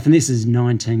new stuff. And this is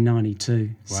 1992.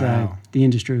 Wow. So the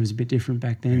industry was a bit different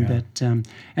back then, but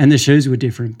and the shoes were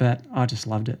different, but I just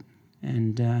loved it.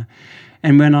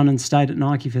 And went on and stayed at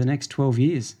Nike for the next 12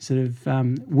 years, sort of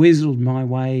weaseled my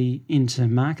way into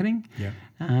marketing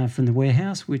from the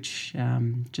warehouse, which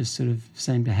just sort of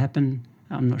seemed to happen.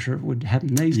 I'm not sure it would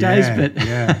happen these days, but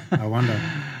I wonder.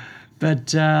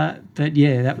 But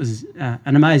yeah, that was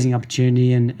an amazing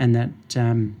opportunity, and that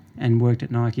worked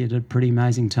at Nike at a pretty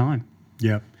amazing time.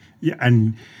 Yeah. Yeah.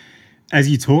 And as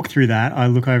you talk through that, I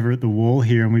look over at the wall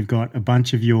here and we've got a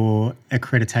bunch of your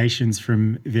accreditations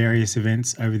from various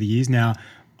events over the years. Now,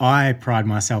 I pride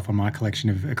myself on my collection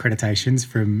of accreditations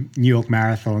from New York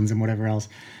marathons and whatever else.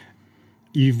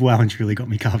 You've well and truly got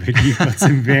me covered. You've got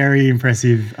some very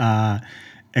impressive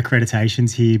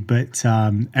accreditations here, but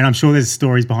and I'm sure there's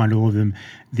stories behind all of them.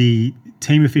 The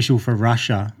team official for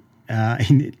Russia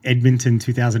in Edmonton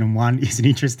 2001 is an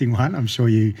interesting one. I'm sure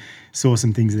you saw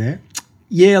some things there.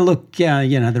 Yeah, look,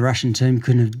 the Russian team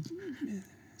couldn't have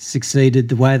succeeded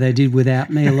the way they did without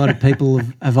me. A lot of people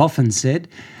have often said.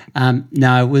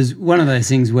 No, it was one of those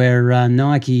things where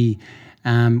Nike,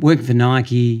 working for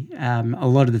Nike, a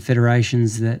lot of the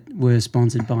federations that were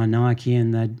sponsored by Nike,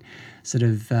 and they'd sort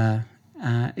of,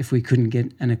 if we couldn't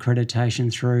get an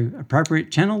accreditation through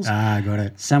appropriate channels, got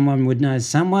it. Someone would know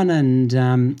someone,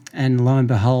 and lo and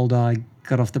behold, I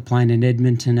got off the plane in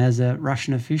Edmonton as a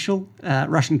Russian official,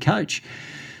 Russian coach.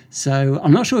 So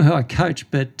I'm not sure who I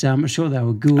coached, but I'm sure they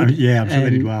were good. I'm sure they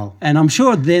did well. And I'm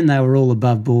sure then they were all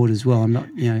above board as well. I'm not,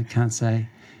 can't say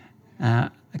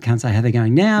how they're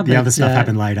going now. The other stuff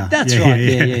happened later. That's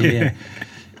right.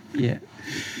 Yeah.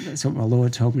 That's what my lawyer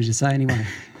told me to say anyway.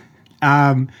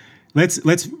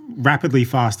 Let's rapidly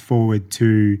fast forward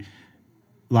to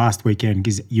last weekend,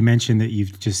 because you mentioned that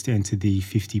you've just entered the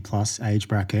 50-plus age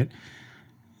bracket.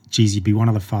 Geez, you'd be one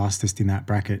of the fastest in that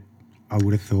bracket, I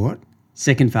would have thought.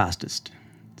 Second fastest.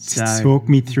 So, talk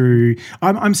me through.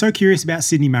 I'm so curious about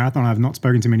Sydney Marathon. I've not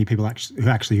spoken to many people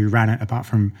who ran it apart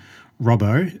from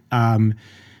Robbo.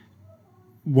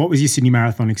 What was your Sydney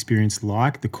Marathon experience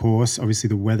like? The course, obviously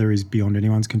the weather is beyond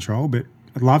anyone's control, but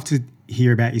I'd love to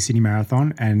hear about your Sydney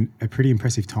Marathon and a pretty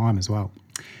impressive time as well.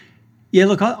 Yeah,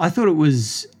 look, I thought it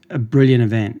was a brilliant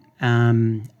event,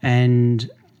 and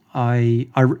I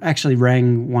actually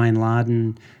rang Wayne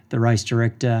Larden, the race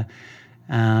director,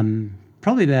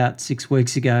 probably about 6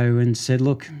 weeks ago, and said,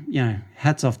 "Look,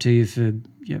 hats off to you for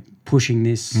pushing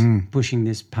this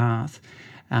path.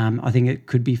 I think it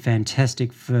could be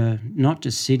fantastic for not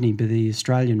just Sydney, but the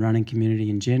Australian running community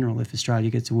in general. If Australia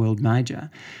gets a world major,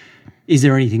 is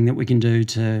there anything that we can do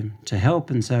to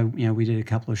help?" And so, we did a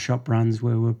couple of shop runs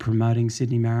where we're promoting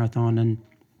Sydney Marathon, and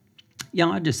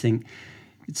I just think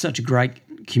it's such a great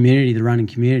community, the running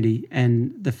community,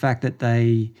 and the fact that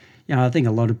they, I think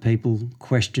a lot of people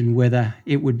question whether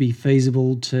it would be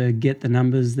feasible to get the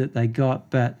numbers that they got,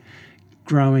 but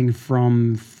growing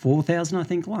from 4,000, I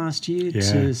think, last year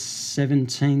to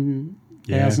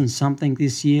 17,000 something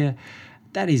this year,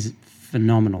 that is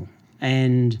phenomenal.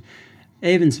 And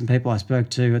even some people I spoke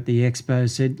to at the expo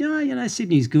said,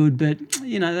 Sydney's good, but,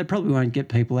 they probably won't get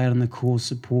people out on the course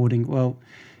supporting. Well,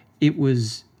 it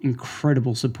was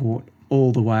incredible support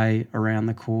all the way around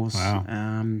the course. Wow.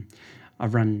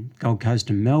 I've run Gold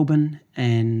Coast and Melbourne,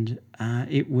 and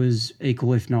it was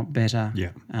equal, if not better,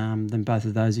 than both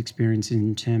of those experiences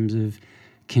in terms of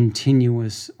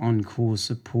continuous on-course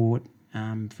support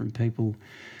from people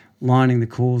lining the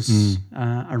course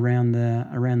around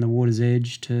the water's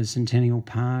edge to Centennial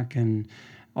Park and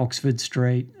Oxford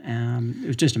Street. It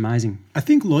was just amazing. I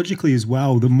think logically as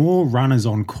well, the more runners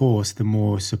on course, the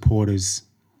more supporters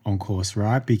on course,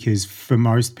 right? Because for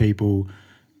most people,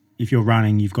 if you're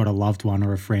running, you've got a loved one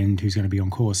or a friend who's going to be on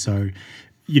course. So,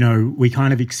 we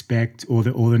kind of expect, or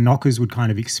the knockers would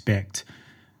kind of expect,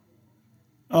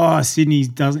 Sydney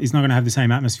is not going to have the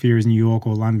same atmosphere as New York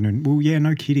or London. Well, yeah,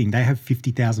 no kidding. They have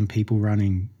 50,000 people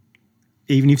running.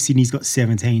 Even if Sydney's got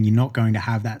 17, you're not going to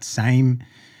have that same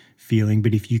feeling.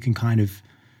 But if you can kind of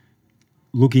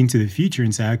look into the future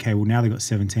and say, okay, well, now they've got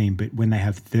 17, but when they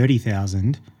have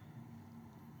 30,000,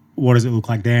 what does it look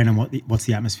like then, and what's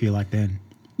the atmosphere like then?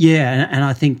 Yeah, and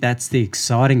I think that's the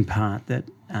exciting part that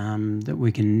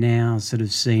we can now sort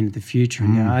of see into the future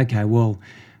and go, okay, well,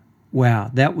 wow,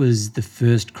 that was the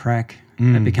first crack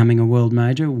at becoming a world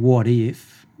major. What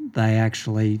if they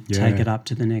actually take it up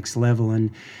to the next level?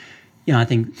 And, I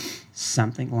think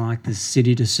something like the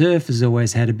City to Surf has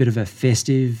always had a bit of a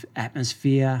festive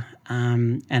atmosphere,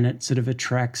 and it sort of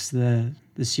attracts the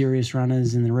serious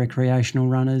runners and the recreational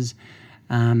runners.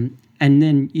 And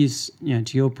then,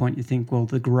 to your point, you think, well,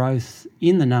 the growth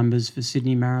in the numbers for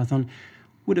Sydney Marathon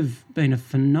would have been a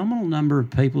phenomenal number of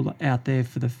people out there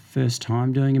for the first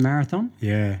time doing a marathon.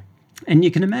 Yeah. And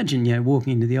you can imagine,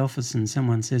 walking into the office and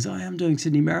someone says, "Oh, I'm doing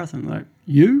Sydney Marathon." Like,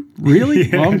 you? Really?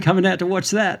 Well, I'm coming out to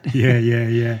watch that.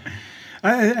 Yeah.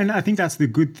 And I think that's the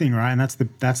good thing, right? And that's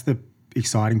the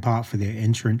exciting part for their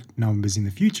entrant numbers in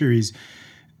the future is,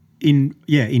 in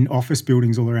office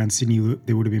buildings all around Sydney,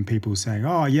 there would have been people saying,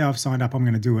 "Oh, yeah, I've signed up, I'm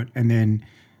going to do it." And then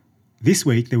this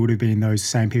week there would have been those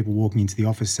same people walking into the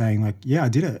office saying like, yeah, I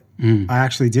did it. I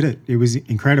actually did it. It was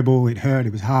incredible. It hurt.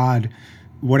 It was hard,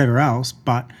 whatever else.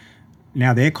 But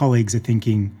now their colleagues are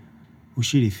thinking, well,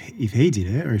 shit, if he did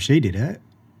it or if she did it,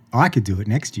 I could do it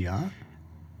next year.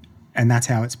 And that's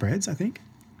how it spreads, I think.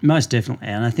 Most definitely.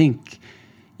 And I think,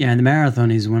 the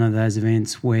marathon is one of those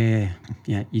events where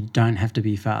you don't have to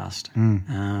be fast.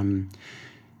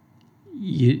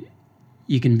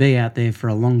 You can be out there for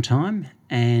a long time,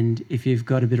 and if you've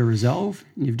got a bit of resolve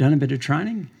and you've done a bit of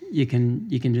training, you can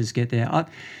just get there.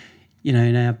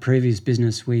 In our previous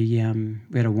business, we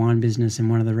had a wine business, and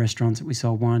one of the restaurants that we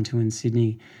sold wine to in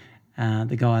Sydney,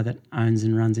 the guy that owns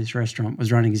and runs this restaurant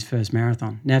was running his first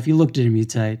marathon. Now, if you looked at him,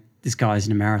 you'd say, this guy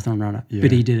isn't a marathon runner,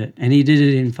 but he did it. And he did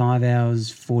it in 5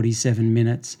 hours, 47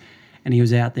 minutes, and he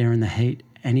was out there in the heat,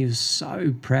 and he was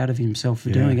so proud of himself for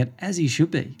doing it, as he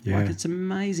should be. Yeah. Like, it's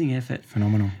amazing effort.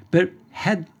 Phenomenal. But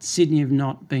had Sydney have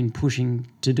not been pushing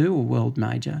to do a world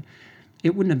major,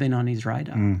 it wouldn't have been on his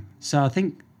radar. So I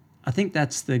think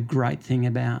that's the great thing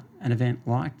about an event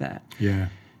like that. Yeah.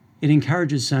 It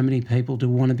encourages so many people to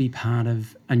want to be part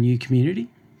of a new community,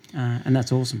 and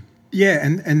that's awesome. Yeah,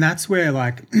 and that's where,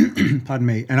 like, pardon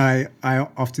me, and I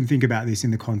often think about this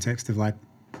in the context of, like,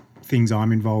 things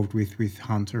I'm involved with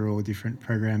Hunter or different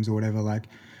programs or whatever. Like,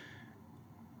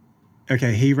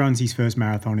 okay, he runs his first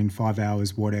marathon in 5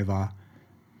 hours, whatever.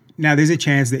 Now, there's a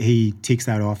chance that he ticks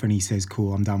that off and he says,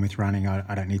 cool, I'm done with running.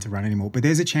 I don't need to run anymore. But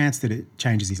there's a chance that it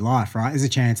changes his life, right? There's a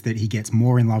chance that he gets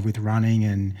more in love with running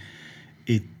and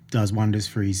it does wonders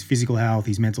for his physical health,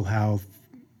 his mental health,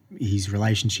 his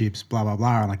relationships, blah, blah,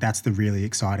 blah. And like, that's the really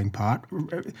exciting part,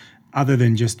 other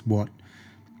than just what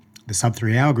the sub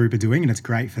 3 hour group are doing. And it's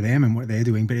great for them and what they're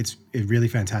doing, but it's really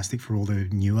fantastic for all the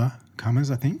newer comers,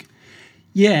 I think.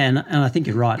 Yeah, and I think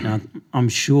you're right. Now, I'm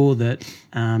sure that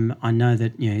I know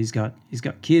that he's got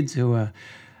kids who are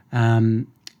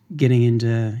getting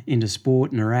into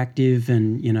sport and are active,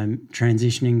 and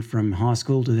transitioning from high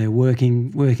school to their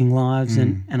working lives,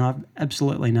 and I've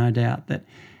absolutely no doubt that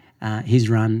his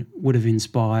run would have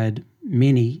inspired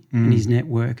many in his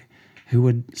network who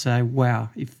would say, "Wow,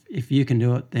 if you can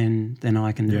do it, then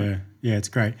I can do it." Yeah, it's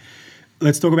great.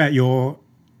 Let's talk about your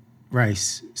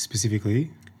race specifically.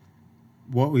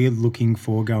 What were you looking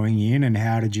for going in, and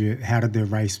how did the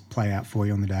race play out for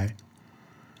you on the day?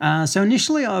 So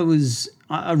initially, I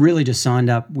really just signed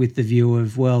up with the view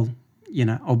of,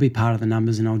 I'll be part of the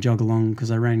numbers and I'll jog along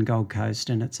because I ran Gold Coast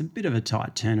and it's a bit of a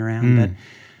tight turnaround. But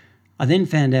I then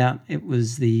found out it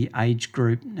was the age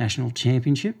group national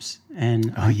championships,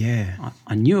 and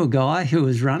I knew a guy who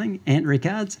was running, Ant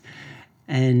Rickards.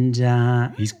 And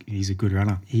he's a good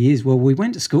runner. He is. Well, we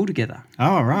went to school together.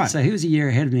 Oh, right. So he was a year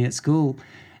ahead of me at school,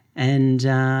 and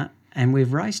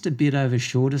we've raced a bit over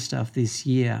shorter stuff this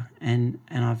year, and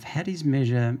I've had his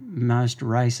measure most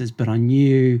races, but I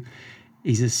knew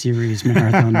he's a serious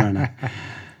marathon runner.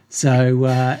 So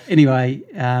anyway,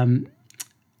 I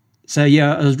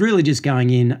was really just going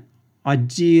in.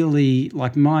 Ideally,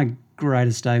 like, my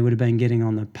greatest day would have been getting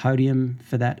on the podium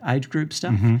for that age group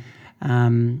stuff. I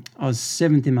was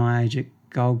 7th in my age at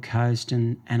Gold Coast,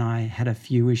 and I had a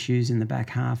few issues in the back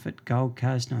half at Gold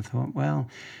Coast, and I thought, well,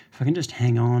 if I can just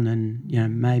hang on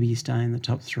and maybe stay in the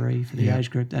top 3 for the age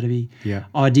group, that'd be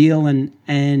ideal.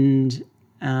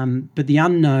 But the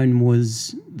unknown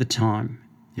was the time,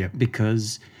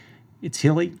 because it's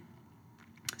hilly.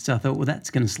 So I thought, well, that's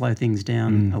going to slow things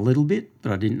down a little bit,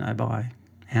 but I didn't know by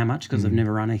how much, because I've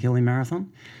never run a hilly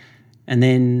marathon. And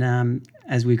then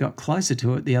as we got closer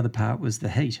to it, the other part was the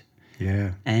heat.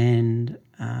 Yeah. And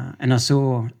I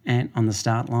saw Ant on the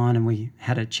start line, and we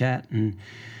had a chat, and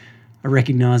I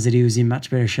recognised that he was in much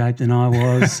better shape than I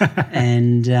was.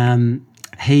 And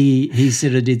he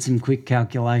sort of did some quick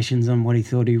calculations on what he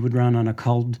thought he would run on a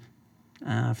cold,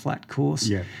 flat course.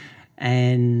 Yeah.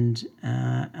 And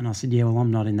I said, yeah, well, I'm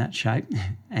not in that shape.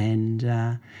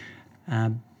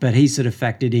 But he sort of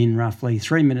factored in roughly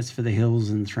 3 minutes for the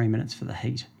hills and 3 minutes for the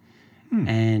heat.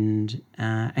 And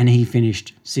he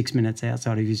finished 6 minutes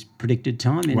outside of his predicted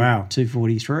time in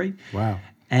 2:43. Wow.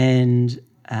 And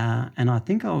I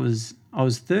think I was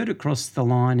third across the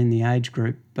line in the age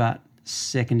group, but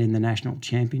second in the national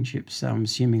championships. So I'm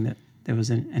assuming that there was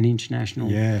an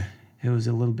international who was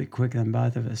a little bit quicker than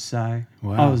both of us. So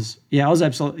I was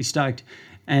absolutely stoked,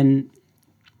 and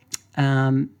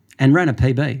ran a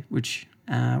PB, which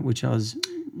I was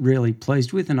really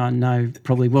pleased with, and I know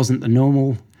probably wasn't the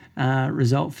normal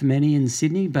result for many in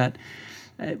Sydney, but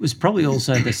it was probably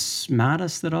also the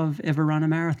smartest that I've ever run a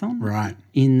marathon. Right.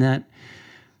 In that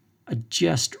I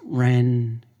just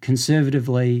ran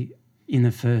conservatively in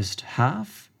the first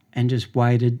half and just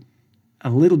waited a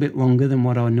little bit longer than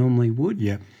what I normally would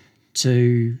Yeah.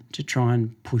 to try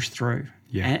and push through.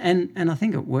 Yeah. And I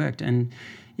think it worked. And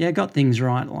yeah, I got things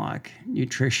right like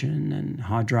nutrition and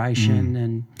hydration,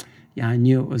 and yeah, I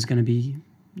knew it was going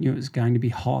to be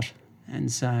hot,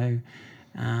 and so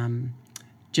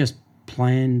just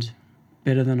planned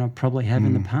better than I probably have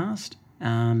in the past,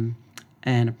 and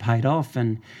it paid off.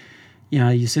 And you know,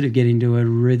 you sort of get into a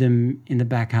rhythm in the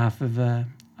back half of a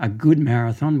good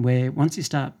marathon where once you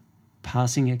start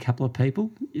passing a couple of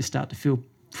people, you start to feel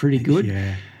pretty good.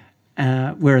 Yeah.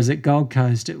 Whereas at Gold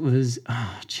Coast, it was,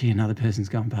 oh, gee, another person's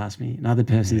gone past me, another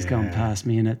person's gone past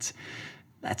me, and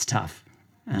that's tough.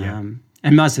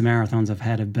 And most of the marathons I've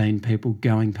had have been people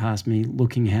going past me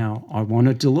looking how I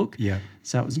wanted to look. Yeah.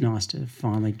 So it was nice to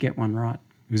finally get one right.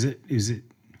 Was it?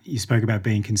 You spoke about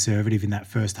being conservative in that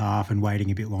first half and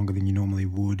waiting a bit longer than you normally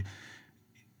would.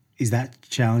 Is that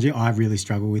challenging? I really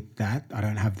struggle with that. I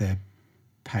don't have the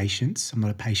patience. I'm not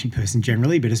a patient person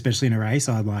generally, but especially in a race,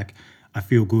 I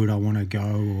feel good, I want to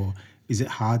go. Or is it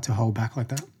hard to hold back like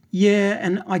that? Yeah,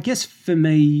 and I guess for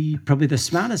me, probably the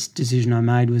smartest decision I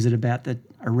made was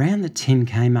around the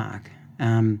 10K mark.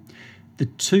 The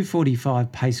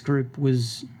 2:45 pace group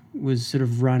was sort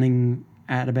of running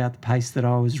at about the pace that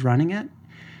I was running at,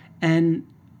 and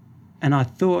I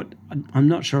thought, I'm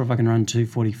not sure if I can run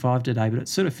 2:45 today, but it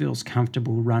sort of feels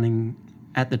comfortable running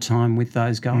at the time with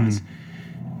those guys.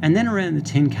 And then around the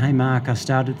 10K mark, I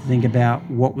started to think about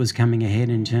what was coming ahead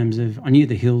in terms of, I knew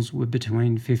the hills were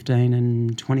between 15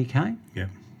 and 20K. Yeah.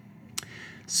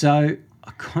 So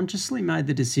I consciously made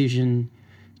the decision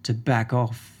to back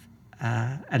off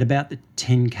at about the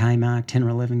 10K mark, 10 or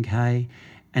 11K,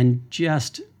 and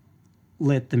just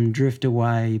let them drift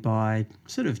away by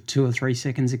sort of 2 or 3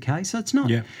 seconds a K. So it's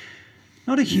not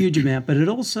a huge amount, but it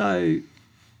also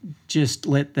just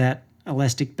let that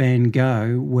elastic band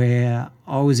go where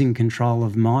I was in control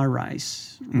of my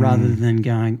race rather than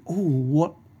going,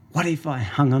 oh, what if I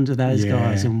hung onto those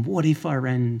guys, and what if I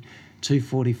ran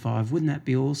 2:45? Wouldn't that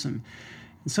be awesome?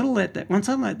 And sort of once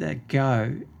I let that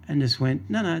go and just went,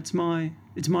 no, it's my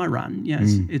run. You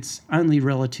know, it's only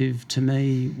relative to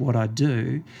me what I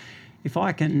do. If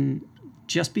I can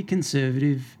just be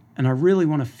conservative and I really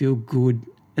want to feel good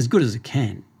as I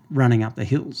can running up the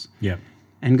hills. Yeah.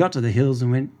 And got to the hills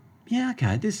and went, yeah,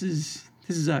 okay, this is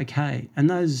okay. And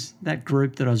that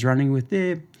group that I was running with,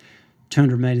 they're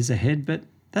 200 metres ahead, but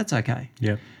that's okay.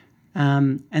 Yeah.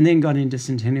 And then got into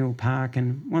Centennial Park,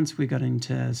 and once we got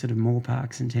into sort of Moore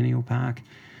Park, Centennial Park,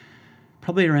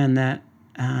 probably around that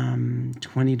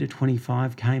 20 to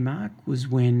 25K mark was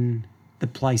when the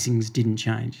placings didn't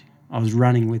change. I was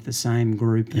running with the same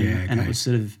group, and it was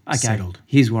sort of, okay, settled.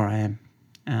 Here's where I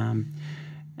am.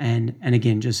 And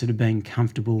again, just sort of being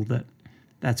comfortable that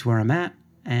that's where I'm at,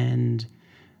 and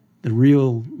the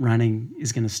real running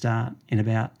is going to start in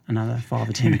about another 5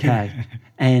 or 10K.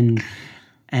 and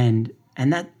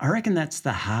that, I reckon that's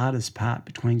the hardest part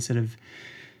between sort of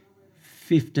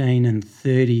 15 and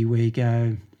 30, where you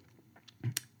go,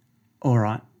 all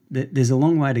right, there's a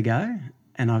long way to go,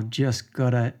 and I've just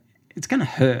got to, it's going to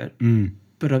hurt,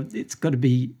 but there's got to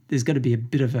be a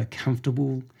bit of a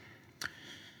comfortable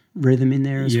rhythm in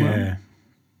there as well.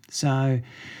 So,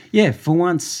 yeah, for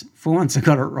once I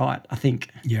got it right, I think.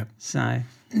 Yeah. So,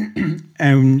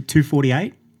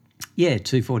 2:48. Yeah,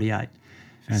 2:48.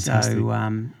 Fantastic.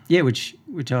 So,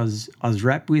 which I was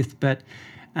wrapped with, but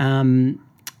probably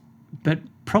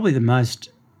the most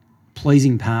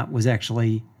pleasing part was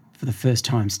actually for the first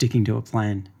time sticking to a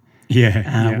plan.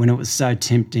 Yeah. When it was so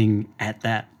tempting at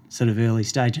that sort of early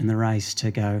stage in the race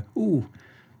to go, ooh,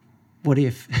 what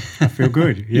if? I feel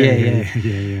good.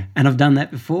 Yeah. And I've done that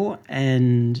before,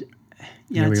 and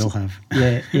we all have.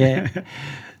 Yeah.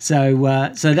 So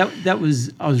that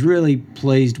was, I was really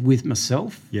pleased with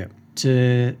myself. Yeah.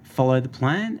 To follow the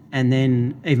plan, and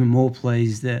then even more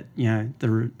pleased that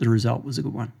the result was a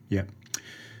good one. Yeah.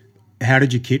 How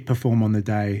did your kit perform on the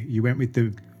day? You went with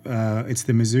the it's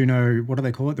the Mizuno. What do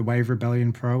they call it? The Wave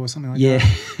Rebellion Pro or something like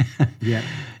that. Yeah.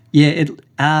 Yeah.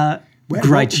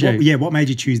 Great shoe. What made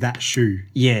you choose that shoe?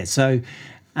 Yeah, so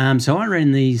I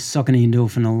ran the Saucony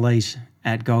Endorphin Elite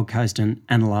at Gold Coast and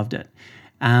loved it.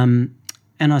 And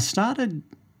I started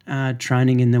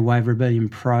training in the Wave Rebellion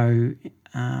Pro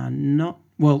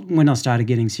when I started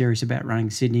getting serious about running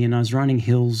Sydney, and I was running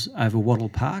hills over Wattle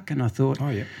Park, and I thought,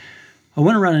 I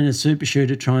want to run in a super shoe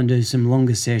to try and do some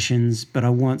longer sessions, but I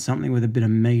want something with a bit of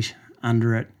meat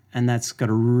under it, and that's got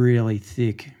a really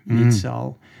thick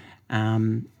midsole.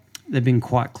 They've been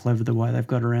quite clever the way they've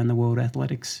got around the World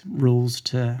Athletics rules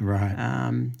to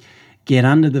get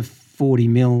under the 40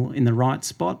 mil in the right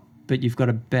spot, but you've got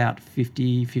about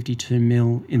 50, 52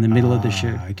 mil in the middle of the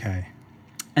shoe. Okay.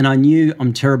 And I knew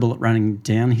I'm terrible at running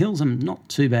down hills. I'm not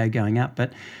too bad going up,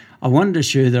 but I wanted a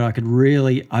shoe that I could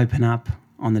really open up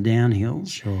on the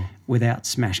downhills without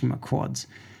smashing my quads.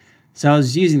 So I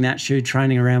was using that shoe,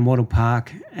 training around Wattle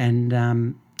Park, and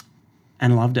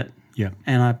loved it. Yeah.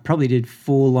 And I probably did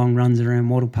 4 long runs around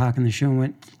Wattle Park in the shoe and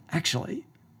went, actually,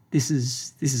 this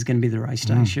is going to be the race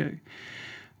day shoe.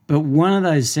 But one of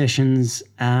those sessions,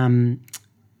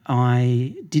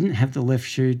 I didn't have the left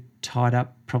shoe tied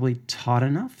up probably tight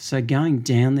enough. So going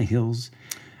down the hills,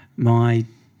 my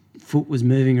foot was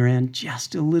moving around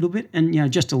just a little bit, and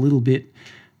just a little bit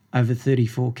over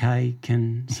 34K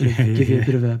can sort of give you a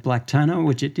bit of a black toner,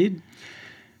 which it did.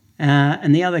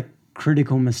 And the other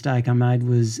critical mistake I made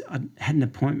was I had an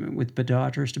appointment with a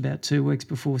podiatrist about 2 weeks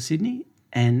before Sydney,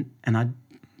 and I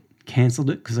cancelled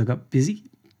it because I got busy,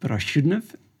 but I shouldn't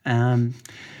have.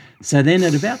 So then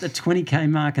at about the 20K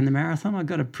mark in the marathon, I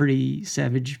got a pretty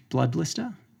savage blood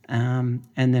blister, and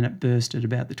then it burst at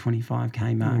about the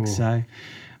 25K mark. So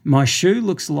my shoe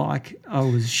looks like I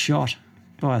was shot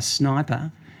by a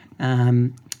sniper.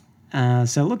 So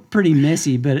it looked pretty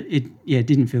messy, but it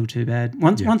didn't feel too bad.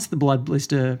 Once the blood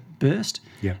blister burst,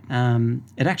 it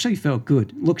actually felt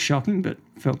good. Looked shocking, but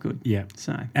felt good. Yeah.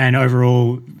 So and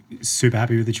overall, super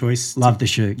happy with the choice. Love the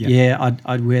shoe. Yeah,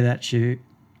 I'd wear that shoe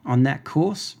on that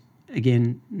course.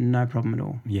 Again, no problem at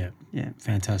all. Yeah. Yeah.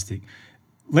 Fantastic.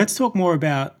 Let's talk more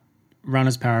about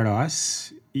Runner's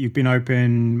Paradise. You've been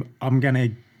open, I'm going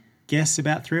to guess,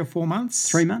 about 3 or 4 months?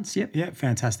 3 months, yep. Yeah,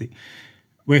 fantastic.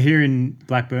 We're here in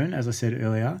Blackburn, as I said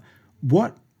earlier.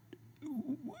 What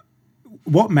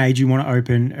made you want to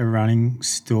open a running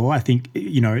store? I think,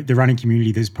 the running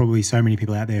community, there's probably so many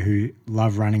people out there who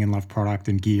love running and love product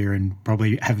and gear and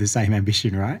probably have the same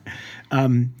ambition, right?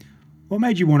 What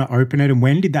made you want to open it, and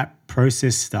when did that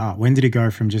process start? When did it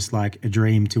go from just like a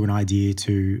dream to an idea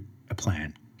to a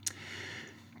plan?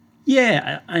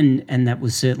 Yeah, and that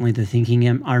was certainly the thinking.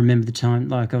 I remember the time,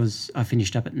 like I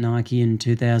finished up at Nike in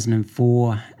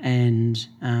 2004, and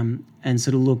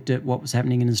sort of looked at what was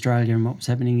happening in Australia and what was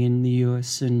happening in the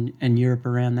US and Europe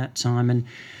around that time, and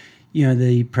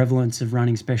the prevalence of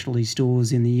running specialty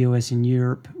stores in the US and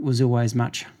Europe was always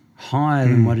much higher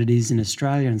than what it is in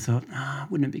Australia, and thought,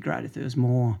 wouldn't it be great if there was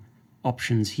more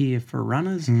options here for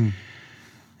runners?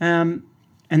 And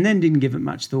then didn't give it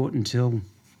much thought until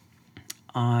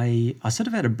I sort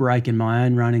of had a break in my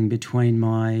own running between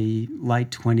my late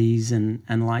 20s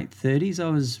and late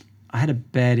 30s. I had a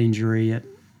bad injury at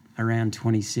around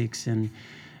 26, and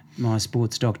my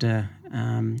sports doctor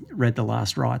read the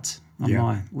last rites on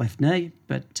my left knee,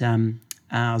 but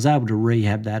I was able to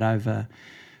rehab that over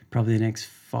probably the next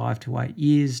 5 to 8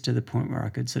 years, to the point where I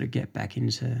could sort of get back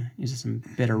into some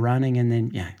better running. And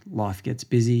then life gets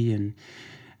busy, and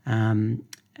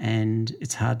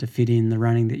it's hard to fit in the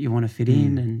running that you want to fit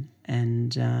in.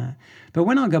 But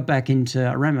when I got back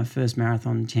I ran my first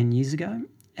marathon 10 years ago,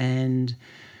 and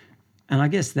I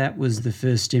guess that was the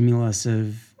first stimulus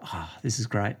of, this is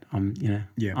great.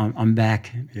 I'm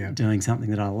back doing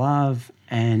something that I love,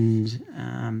 and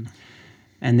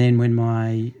then when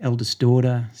my eldest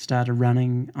daughter started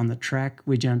running on the track,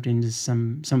 we jumped into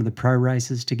some of the pro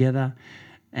races together,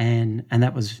 and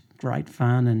that was great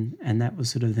fun, and that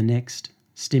was sort of the next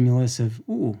stimulus of,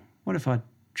 what if I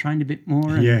trained a bit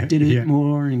more and did a bit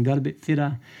more and got a bit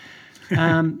fitter?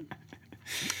 And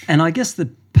I guess the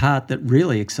part that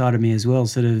really excited me as well,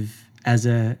 sort of as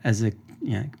a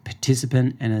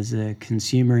participant and as a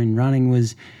consumer in running,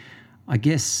 was, I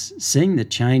guess, seeing the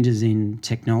changes in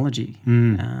technology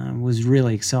was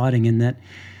really exciting, in that,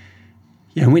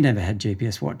 we never had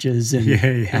GPS watches,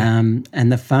 and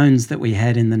and the phones that we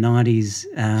had in the 90s,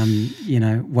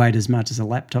 weighed as much as a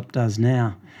laptop does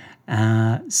now,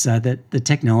 so that the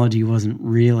technology wasn't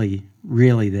really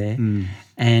there.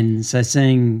 And so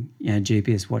seeing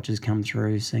GPS watches come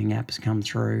through, seeing apps come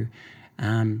through,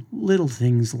 little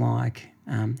things like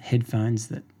headphones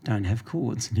that don't have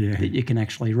cords that you can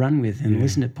actually run with and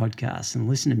listen to podcasts and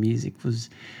listen to music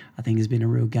I think has been a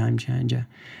real game changer.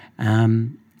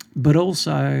 But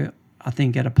also, I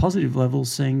think at a positive level,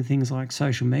 seeing things like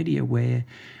social media where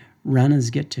runners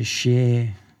get to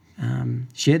share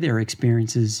their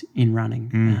experiences in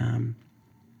running.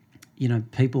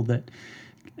 People that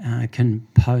can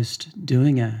post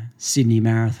doing a Sydney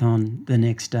marathon the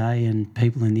next day, and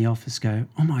people in the office go,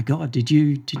 "Oh my God, did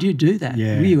you do that?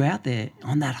 Were you out there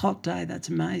on that hot day? That's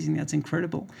amazing. That's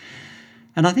incredible."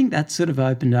 And I think that sort of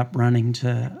opened up running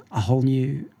to a whole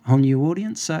new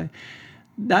audience. So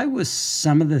they were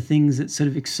some of the things that sort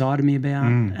of excited me about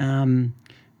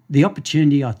the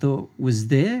opportunity I thought was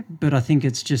there, but I think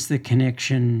it's just the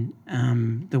connection,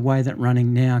 the way that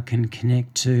running now can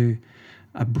connect to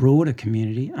a broader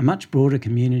community, a much broader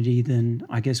community than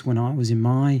I guess when I was in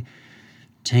my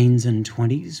teens and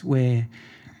 20s, where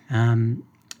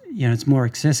it's more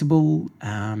accessible.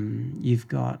 You've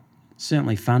got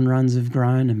certainly fun runs have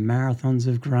grown and marathons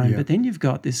have grown, but then you've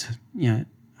got this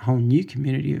whole new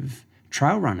community of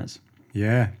trail runners.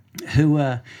 Yeah. Who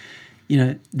are,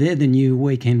 they're the new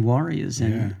weekend warriors,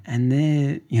 and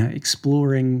they're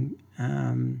exploring,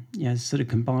 sort of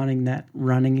combining that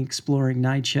running, exploring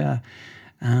nature,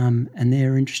 and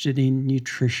they're interested in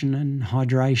nutrition and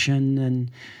hydration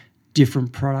and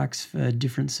different products for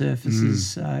different surfaces.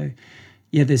 So,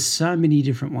 there's so many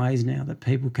different ways now that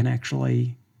people can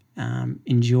actually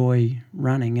enjoy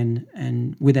running,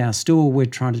 and with our store, we're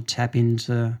trying to tap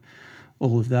into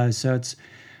all of those. So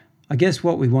I guess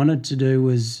what we wanted to do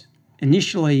was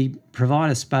initially provide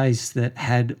a space that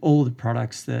had all the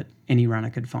products that any runner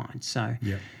could find. So,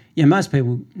 most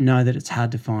people know that it's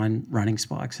hard to find running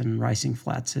spikes and racing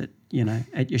flats at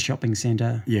your shopping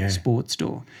centre sports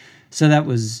store. So that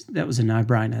was a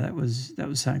no-brainer. That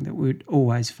was something that we'd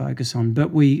always focus on.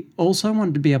 But we also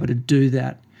wanted to be able to do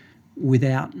that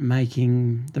without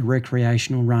making the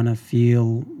recreational runner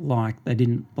feel like they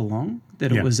didn't belong,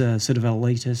 that it was a sort of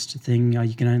elitist thing.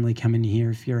 You can only come in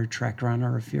here if you're a track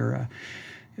runner, or if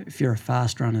you're a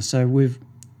fast runner. So we've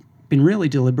been really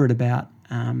deliberate about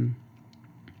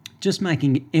just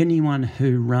making anyone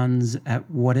who runs at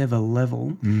whatever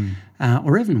level,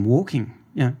 or even walking,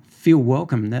 feel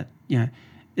welcome. That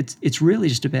it's really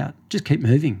just about just keep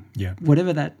moving. Yeah.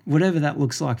 Whatever that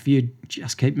looks like for you,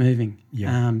 just keep moving.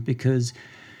 Yeah. Because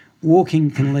walking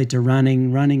can lead to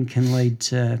running. Running can lead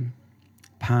to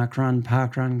park run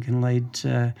can lead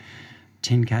to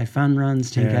 10K fun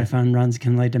runs. 10K fun runs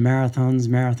can lead to marathons.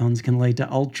 Marathons can lead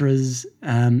to ultras.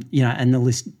 And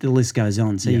the list goes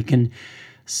on. So you can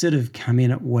sort of come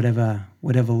in at whatever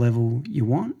level you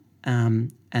want.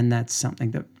 And that's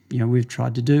something that we've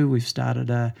tried to do. We've started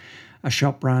a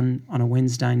shop run on a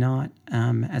Wednesday night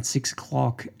at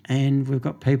 6:00, and we've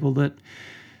got people that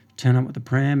turn up with the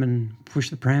pram and push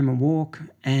the pram and walk.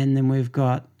 And then we've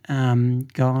got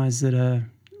guys that are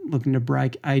looking to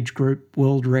break age group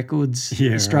world records,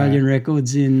 Australian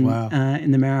records in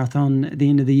the marathon at the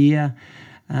end of the year.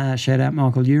 Shout out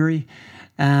Michael Urie.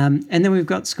 And then we've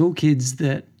got school kids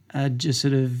that are just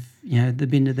sort of,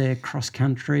 they've been to their cross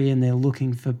country and they're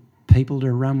looking for people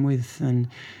to run with, and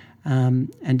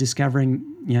discovering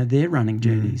their running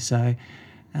journey. So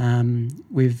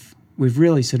we've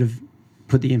really sort of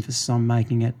put the emphasis on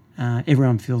making it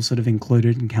everyone feels sort of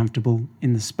included and comfortable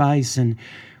in the space. And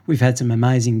we've had some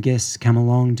amazing guests come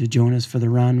along to join us for the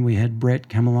run. We had Brett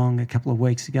come along a couple of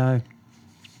weeks ago,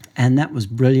 and that was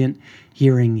brilliant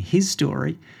hearing his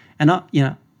story. And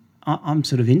I'm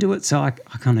sort of into it, so I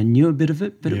kind of knew a bit of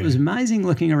it, but it was amazing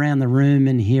looking around the room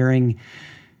and hearing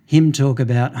him talk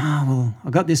about, I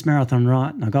got this marathon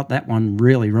right and I got that one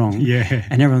really wrong. Yeah.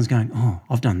 And everyone's going,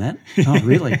 I've done that. Oh,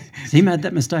 really? So he made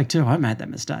that mistake too. I made that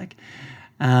mistake.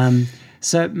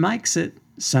 So it makes it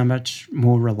so much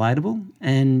more relatable.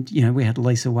 And, we had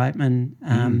Lisa Waitman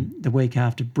the week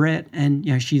after Brett,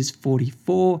 and, she's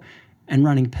 44 and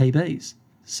running PBs.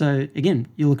 So, again,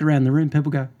 you look around the room, people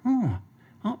go,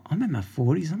 I'm in my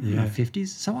 40s, I'm in my 50s,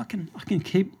 so I can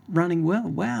keep running well.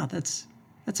 Wow, that's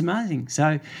amazing.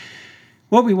 So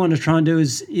what we want to try and do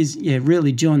is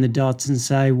really join the dots and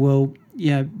say, well,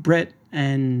 Brett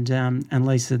and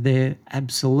Lisa, they're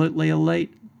absolutely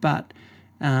elite, but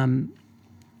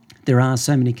there are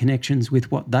so many connections with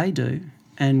what they do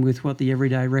and with what the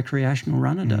everyday recreational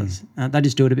runner does. They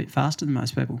just do it a bit faster than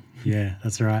most people. Yeah,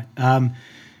 that's right.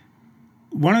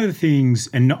 One of the things,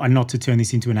 and not to turn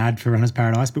this into an ad for Runner's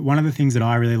Paradise, but one of the things that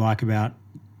I really like about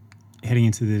heading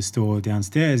into the store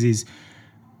downstairs is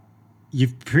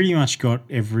you've pretty much got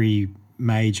every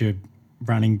major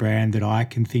running brand that I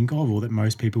can think of or that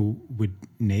most people would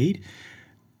need.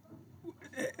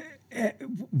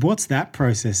 What's that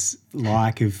process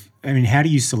like? How do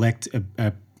you select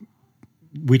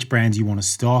which brands you want to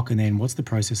stock, and then what's the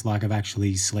process like of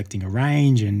actually selecting a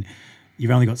range? And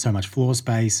you've only got so much floor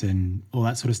space and all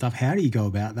that sort of stuff. How do you go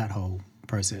about that whole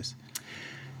process?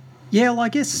 Yeah, well, I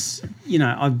guess,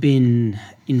 I've been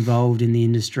involved in the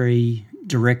industry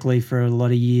directly for a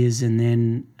lot of years, and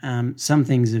then some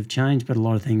things have changed, but a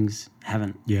lot of things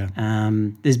haven't. Yeah.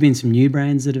 There's been some new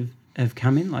brands that have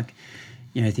come in, like,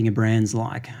 think of brands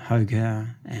like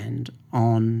Hoka and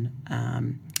On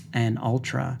and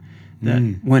Ultra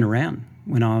that weren't around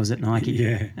when I was at Nike.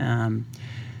 Yeah.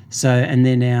 So, and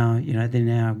they're now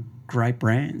great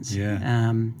brands.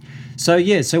 Yeah. So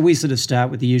we sort of start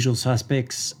with the usual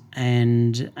suspects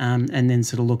and then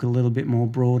sort of look a little bit more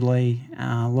broadly.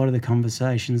 A lot of the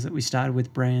conversations that we started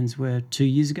with brands were 2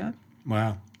 years ago.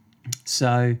 Wow.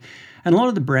 So, and a lot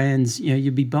of the brands,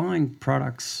 you'd be buying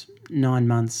products 9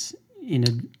 months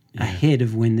ahead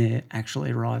of when they're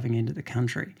actually arriving into the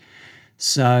country.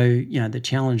 So, the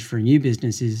challenge for a new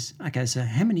business is, okay, so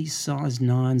how many size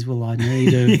 9s will I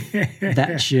need of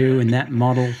that shoe and that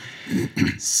model?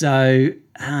 So,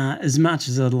 as much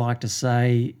as I'd like to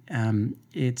say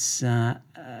it's a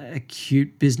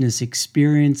cute business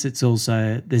experience, it's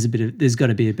also, there's got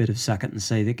to be a bit of suck it and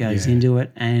see that goes into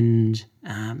it. And,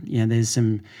 there's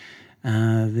some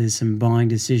buying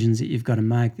decisions that you've got to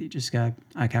make that you just go,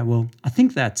 okay, well, I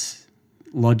think that's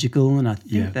logical and I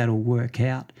think that'll work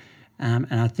out. And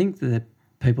I think that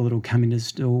people that will come into the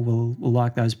store will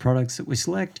like those products that we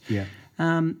select. Yeah.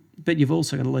 But you've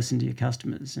also got to listen to your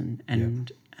customers,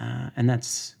 and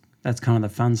that's kind of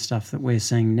the fun stuff that we're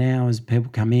seeing now as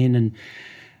people come in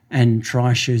and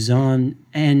try shoes on.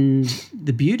 And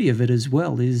the beauty of it as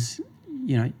well is,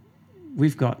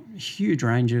 we've got a huge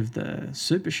range of the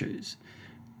super shoes,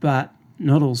 but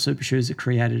not all super shoes are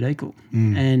created equal.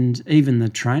 And even the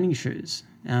training shoes.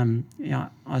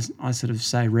 I sort of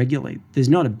say regularly, there's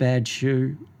not a bad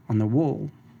shoe on the wall,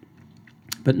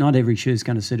 but not every shoe is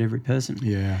going to suit every person.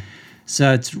 Yeah.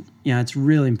 So it's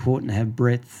really important to have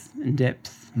breadth and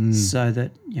depth so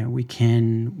that we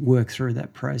can work through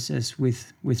that process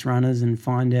with runners and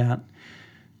find out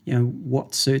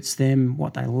what suits them,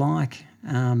 what they like,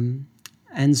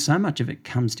 and so much of it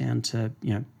comes down to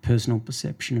personal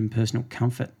perception and personal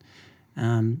comfort.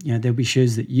 There'll be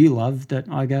shoes that you love that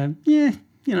I go,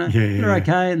 they're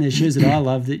okay, and there's shoes that I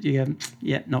love that you go,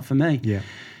 not for me. Yeah.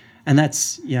 And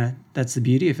that's the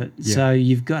beauty of it. Yeah. So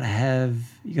you've got to have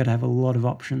a lot of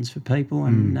options for people,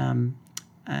 and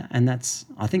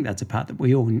I think that's a part that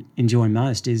we all enjoy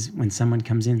most is when someone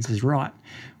comes in and says, right,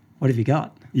 what have you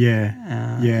got? Yeah.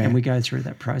 And we go through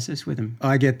that process with them.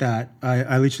 I get that.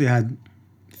 I literally had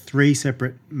 3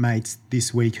 separate mates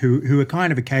this week who are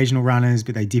kind of occasional runners,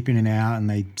 but they dip in and out and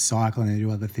they cycle and they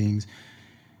do other things,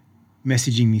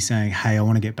 messaging me saying, hey, I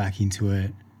want to get back into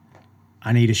it.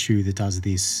 I need a shoe that does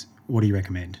this. What do you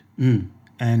recommend?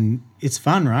 And it's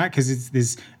fun, right? Because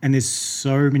there's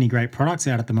so many great products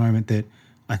out at the moment that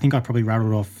I think I probably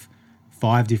rattled off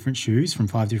 5 different shoes from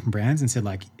 5 different brands and said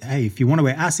like, hey, if you want to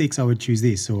wear Asics, I would choose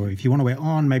this. Or if you want to wear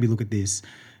On, maybe look at this.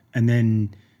 And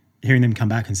then hearing them come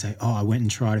back and say, oh, I went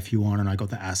and tried a few on and I got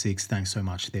the Asics. Thanks so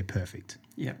much. They're perfect.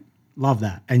 Yeah. Love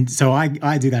that. And so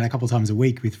I do that a couple of times a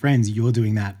week with friends. You're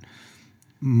doing that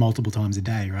multiple times a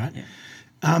day, right? Yeah.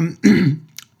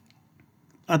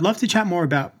 I'd love to chat more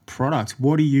about products.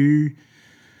 What are you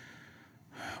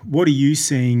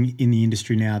seeing in the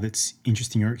industry now that's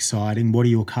interesting or exciting? What are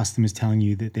your customers telling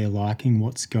you that they're liking?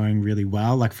 What's going really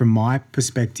well? Like from my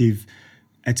perspective,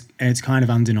 it's kind of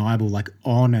undeniable. Like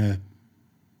on a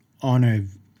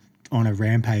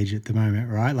rampage at the moment,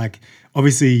 right? Like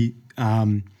obviously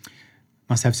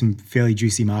must have some fairly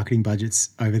juicy marketing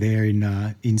budgets over there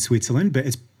in Switzerland, but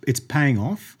it's paying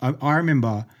off. I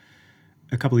remember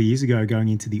a couple of years ago going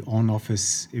into the On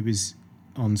office. It was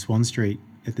on Swan Street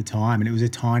at the time, and it was a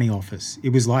tiny office. It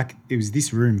was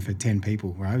this room for 10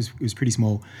 people, right? It was pretty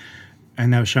small,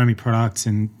 and they were showing me products,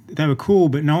 and they were cool,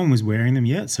 but no one was wearing them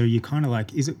yet. So you're kind of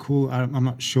like, is it cool? I'm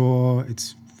not sure.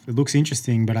 It looks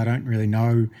interesting, but I don't really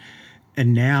know.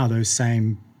 And now those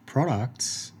same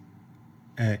products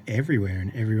are everywhere,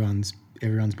 and everyone's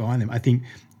buying them. I think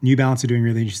New Balance are doing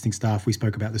really interesting stuff. We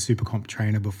spoke about the Super Comp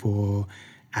trainer before.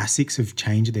 Asics have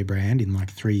changed their brand in like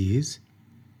 3 years.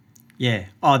 Yeah.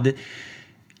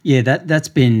 That's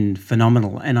been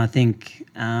phenomenal. And I think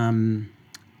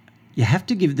you have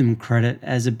to give them credit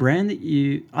as a brand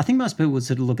that I think most people would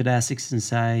sort of look at Asics and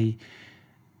say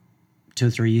 2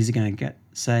 or 3 years ago and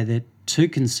say they're too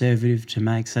conservative to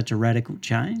make such a radical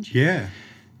change. Yeah.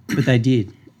 But they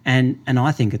did. And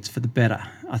I think it's for the better.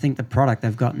 I think the product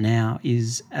they've got now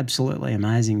is absolutely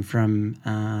amazing, from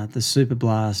the Super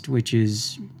Blast, which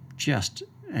is just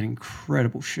an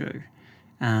incredible shoe.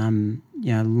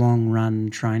 Long run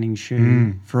training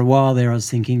shoe. For a while there I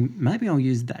was thinking maybe I'll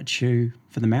use that shoe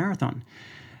for the marathon.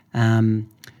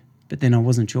 But then I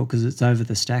wasn't sure because it's over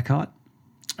the stack height.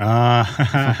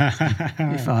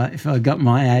 If I got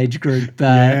my age group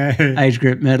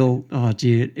medal, oh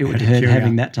gee, it would hurt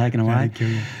having that taken away.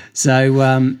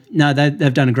 So no,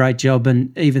 they've done a great job,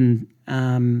 and even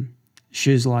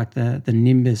shoes like the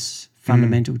Nimbus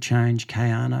fundamental change,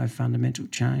 Kayano fundamental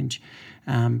change,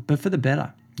 but for the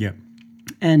better. Yep.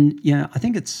 And I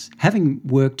think it's having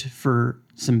worked for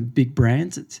some big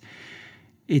brands.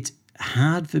 It's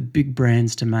hard for big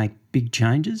brands to make big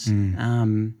changes,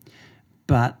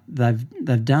 but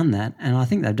they've done that, and I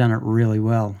think they've done it really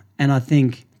well. And I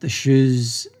think the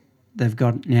shoes they've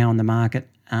got now on the market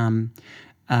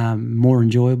are more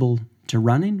enjoyable to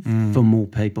run in for more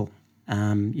people.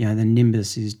 The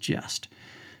Nimbus is just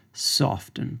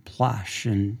soft and plush,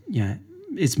 and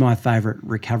it's my favourite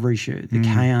recovery shoe. The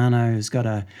Kayano has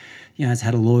got it's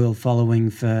had a loyal following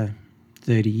for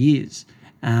 30 years,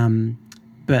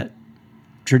 but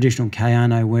traditional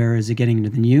Kayano wearers are getting into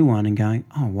the new one and going,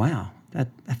 oh wow, that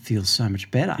feels so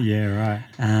much better. Yeah,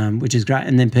 right. Which is great.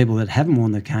 And then people that haven't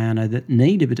worn the Kayano that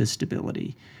need a bit of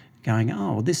stability, going,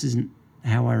 oh, well, this isn't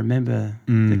how I remember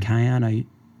the Kayano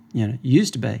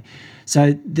used to be.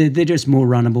 So they're just more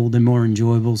runnable, they're more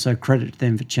enjoyable, so credit to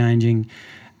them for changing.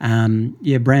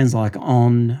 Brands like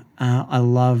On, I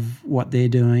love what they're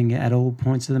doing at all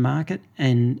points of the market,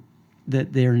 and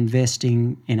that they're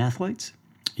investing in athletes.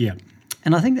 Yeah.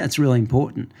 And I think that's really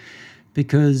important,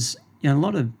 because a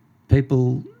lot of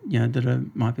people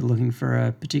that might be looking for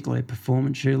a particularly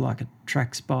performance shoe like a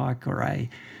track spike or a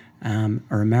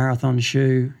marathon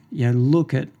shoe,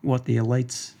 look at what the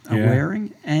elites are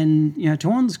wearing. And,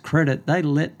 to On's credit, they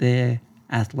let their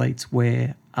athletes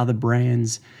wear other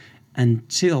brands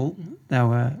until they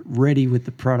were ready with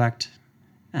the product,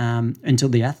 until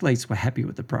the athletes were happy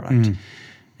with the product.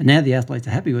 And now the athletes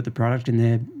are happy with the product, and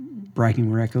they're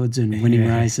breaking records and winning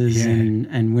races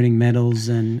and winning medals,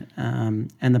 and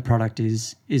the product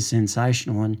is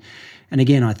sensational. And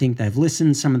again, I think they've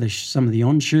listened. Some of the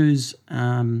On shoes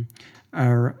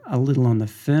are a little on the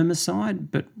firmer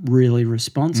side, but really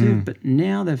responsive. But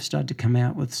now they've started to come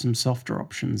out with some softer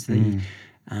options.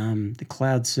 The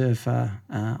Cloud Surfer,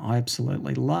 I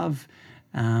absolutely love.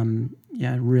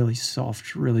 Really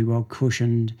soft, really well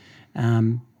cushioned.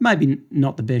 Maybe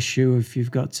not the best shoe if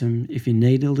you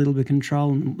need a little bit of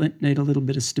control and need a little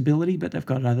bit of stability, but they've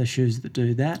got other shoes that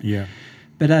do that. Yeah.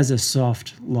 But as a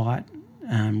soft, light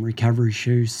recovery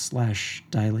shoe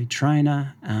 / daily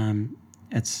trainer,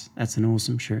 that's an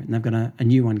awesome shoe. And they've got a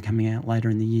new one coming out later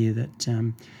in the year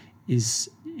that is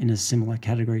in a similar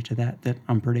category to that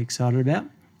I'm pretty excited about.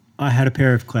 I had a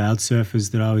pair of Cloud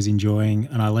Surfers that I was enjoying,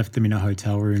 and I left them in a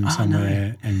hotel room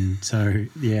somewhere. No. And so,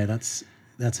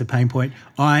 that's a pain point.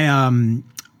 I'm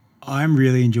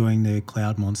really enjoying the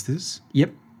Cloud Monsters.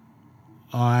 Yep.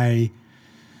 I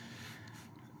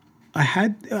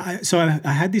had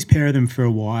this pair of them for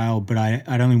a while, but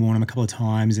I'd only worn them a couple of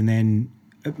times, and then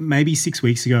maybe 6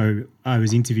 weeks ago I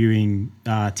was interviewing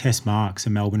Tess Marks, a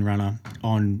Melbourne runner,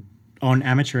 on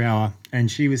Amateur Hour, and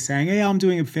she was saying, "Yeah, I'm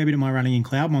doing a fair bit of my running in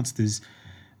Cloud Monsters,"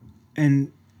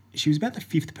 and she was about the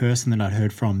fifth person that I'd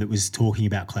heard from that was talking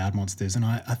about Cloud Monsters, and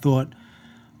I thought,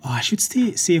 I should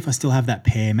see if I still have that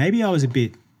pair. Maybe I was a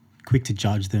bit quick to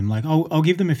judge them. Like, I'll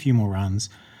give them a few more runs.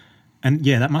 And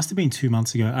yeah, that must have been 2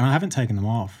 months ago, and I haven't taken them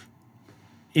off.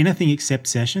 Anything except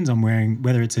sessions, I'm wearing,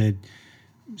 whether it's a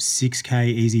 6K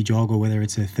easy jog or whether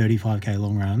it's a 35K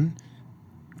long run,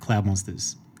 Cloud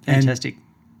Monsters. Fantastic. And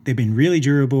they've been really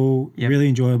durable, really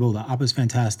enjoyable. The upper's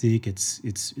fantastic.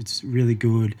 It's really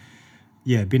good.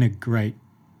 Yeah, been a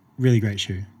really great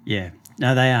shoe. Yeah.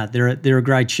 No, they are. They're a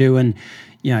great shoe, and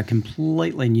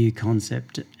completely new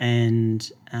concept.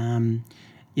 And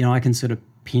I can sort of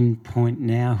pinpoint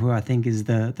now who I think is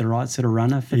the right sort of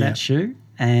runner for that shoe,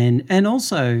 and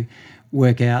also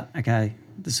work out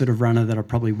the sort of runner that I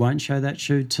probably won't show that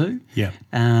shoe to. Yeah.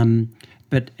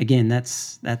 But again,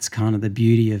 that's kind of the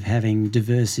beauty of having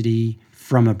diversity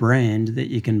from a brand, that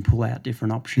you can pull out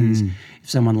different options. If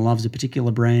someone loves a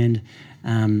particular brand,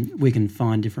 we can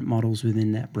find different models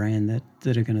within that brand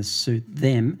that are going to suit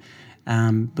them.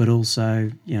 But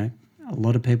also, a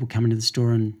lot of people come into the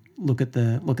store and look at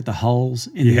the holes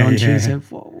in the on shoes. So,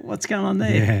 what's going on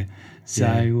there? Yeah.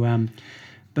 So,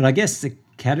 but I guess the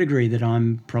category that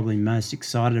I'm probably most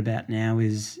excited about now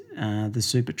is the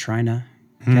Super Trainer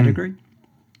category.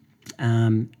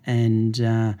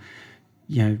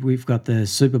 We've got the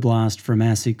Super Blast from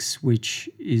Asics, which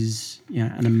is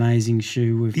an amazing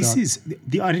shoe.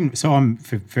 I'm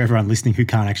for everyone listening who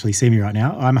can't actually see me right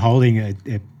now, I'm holding a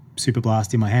Super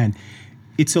Blast in my hand.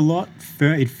 It's a lot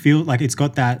it feels like it's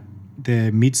got that,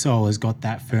 the midsole has got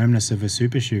that firmness of a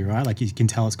super shoe, right? Like you can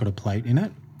tell it's got a plate in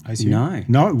it. I assume.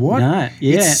 No, what? No,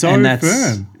 yeah, it's so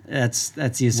firm. That's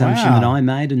the assumption that I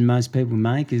made, and most people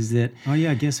make, is that. Oh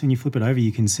yeah, I guess when you flip it over,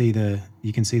 you can see the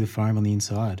foam on the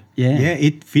inside. Yeah,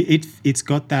 yeah. It's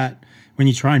got that. When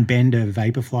you try and bend a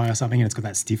Vaporfly or something, and it's got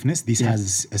that stiffness. This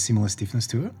has a similar stiffness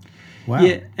to it. Wow.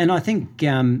 Yeah, and I think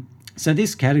so.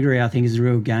 This category, I think, is a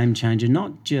real game changer.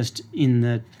 Not just in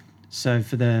the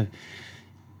for the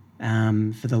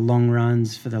for the long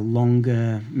runs, for the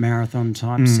longer marathon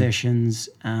type sessions.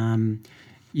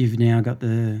 You've now got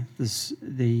the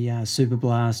Super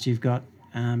Blast. You've got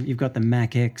the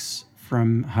Mac X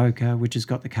from Hoka, which has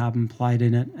got the carbon plate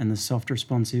in it and the soft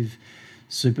responsive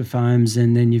super foams,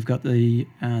 and then you've got the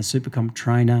Supercomp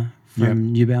Trainer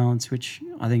from New Balance, which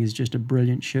I think is just a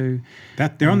brilliant shoe.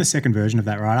 That they're on the second version of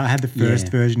that, right? I had the first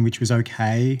version, which was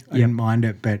okay. I didn't mind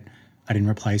it, but I didn't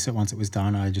replace it once it was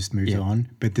done. I just moved on.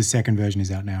 But the second version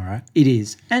is out now, right? It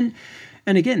is. And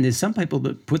again, there's some people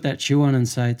that put that shoe on and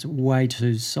say it's way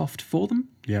too soft for them.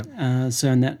 Yeah.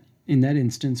 So in that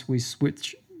instance, we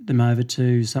switch them over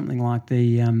to something like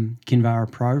the Kinvara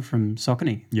Pro from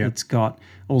Saucony. Yep. It's got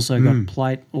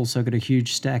plate, also got a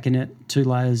huge stack in it, 2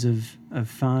 layers of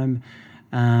foam.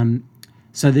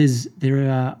 So there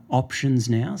are options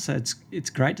now. So it's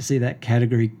great to see that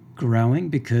category growing,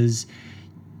 because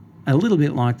a little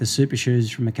bit like the super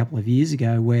shoes from a couple of years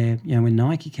ago, where when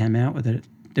Nike came out with it,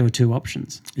 there were 2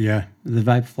 options. Yeah. The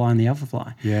Vaporfly and the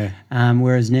Alphafly. Yeah.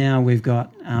 Whereas now we've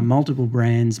got multiple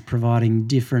brands providing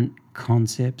different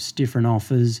concepts, different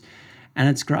offers, and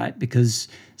it's great because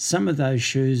some of those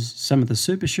shoes, some of the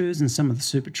super shoes and some of the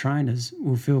super trainers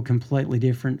will feel completely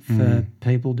different for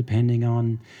people depending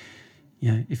on,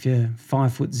 if you're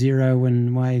 5'0"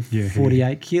 and weigh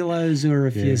 48 kilos, or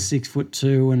if you're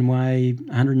 6'2" and weigh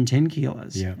 110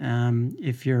 kilos. Yeah.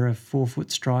 If you're a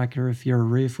 4-foot striker, if you're a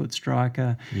rear foot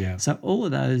striker. Yeah. So all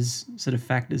of those sort of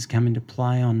factors come into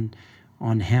play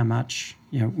on how much,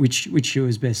 which shoe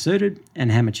is best suited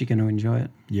and how much you're going to enjoy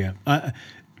it. Yeah.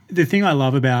 The thing I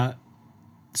love about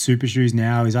super shoes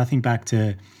now is I think back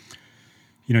to,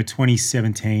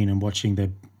 2017 and watching the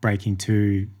Breaking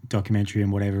 2 documentary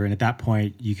and whatever. And at that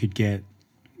point you could get,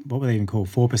 what were they even called?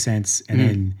 4%, and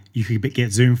then you could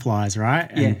get Zoom flies,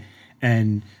 right?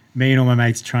 And me and all my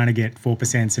mates trying to get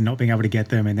 4% and not being able to get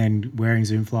them, and then wearing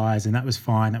Zoom flies, and that was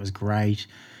fine. That was great.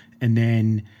 And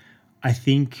then I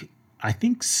think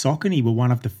Saucony were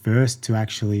one of the first to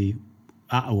actually,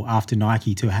 after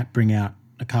Nike, to bring out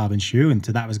a carbon shoe, and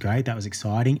so that was great. That was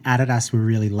exciting. Adidas were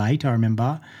really late, I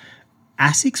remember.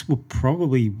 Asics were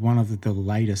probably one of the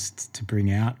latest to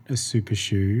bring out a super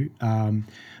shoe.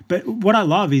 But what I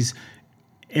love is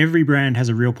every brand has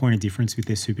a real point of difference with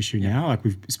their super shoe now. Like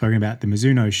we've spoken about the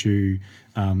Mizuno shoe,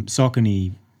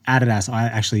 Saucony, Adidas.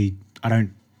 I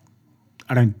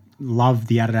don't love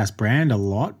the Adidas brand a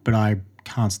lot, but I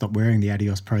can't stop wearing the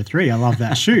Adios Pro 3. I love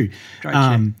that shoe. Great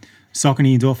shoe.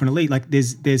 Saucony Endorphin Elite. Like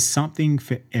there's something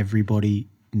for everybody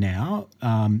now.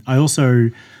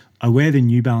 I wear the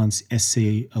New Balance SC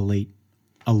Elite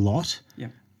a lot. Yeah.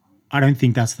 I don't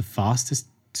think that's the fastest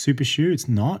super shoe. It's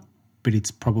not, but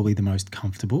it's probably the most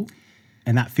comfortable.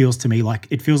 And that feels to me like,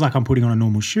 it feels like I'm putting on a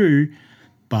normal shoe,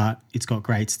 but it's got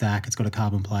great stack. It's got a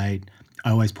carbon plate.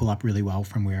 I always pull up really well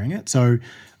from wearing it. So,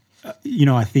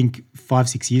 I think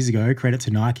 5-6 years ago, credit to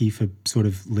Nike for sort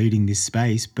of leading this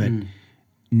space, but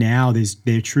now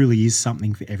there truly is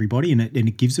something for everybody, and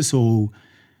it gives us all,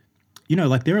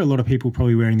 there are a lot of people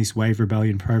probably wearing this Wave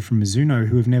Rebellion Pro from Mizuno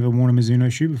who have never worn a Mizuno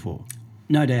shoe before.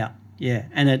 No doubt, yeah.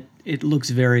 And it looks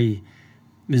very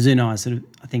Mizuno,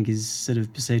 I think is sort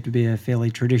of perceived to be a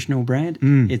fairly traditional brand.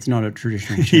 It's not a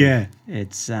traditional shoe. Yeah.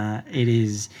 It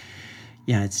is,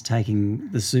 it's taking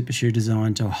the super shoe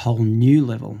design to a whole new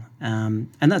level. And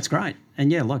that's great.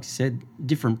 And yeah, like you said,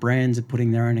 different brands are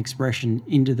putting their own expression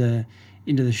into the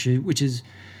shoe, which is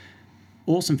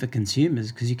awesome for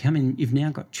consumers because you've now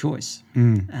got choice.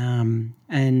 And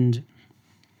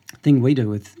the thing we do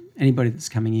with anybody that's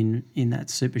coming in that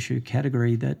super shoe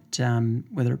category, that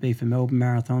whether it be for Melbourne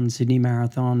Marathon, Sydney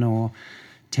Marathon, or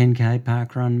 10K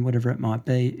park run, whatever it might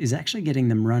be, is actually getting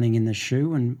them running in the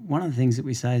shoe. And one of the things that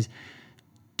we say is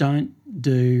don't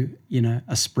do,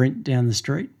 a sprint down the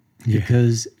street,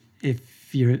 because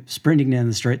if you're sprinting down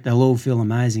the street, they'll all feel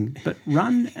amazing. But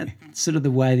run at sort of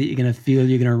the way that you're going to feel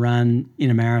you're going to run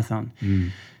in a marathon.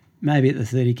 Maybe at the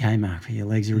 30K mark where your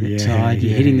legs are a bit tired,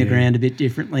 you're hitting the ground a bit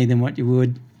differently than what you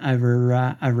would over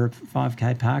a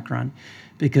 5K park run,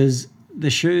 because the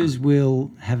shoes will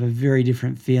have a very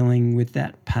different feeling with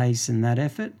that pace and that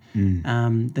effort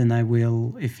than they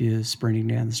will if you're sprinting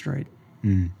down the street.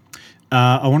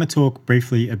 I want to talk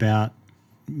briefly about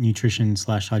nutrition /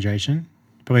 hydration.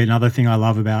 Probably another thing I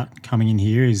love about coming in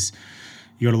here is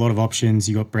you got a lot of options.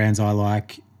 You got brands I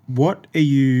like. What are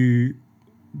you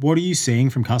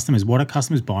seeing from customers? What are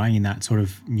customers buying in that sort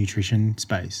of nutrition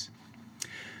space?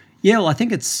 Yeah, well, I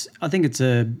think it's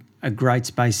a great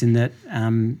space in that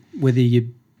whether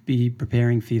you be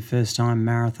preparing for your first time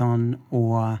marathon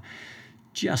or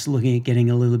just looking at getting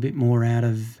a little bit more out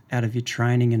of your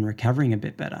training and recovering a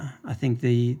bit better. I think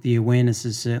the awareness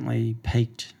has certainly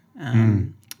peaked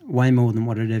way more than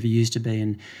what it ever used to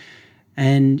be.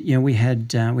 And you know, we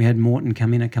had Morton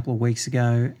come in a couple of weeks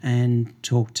ago and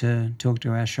talk to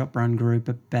our shop run group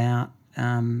about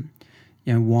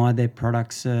you know, why their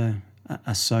products are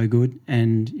so good,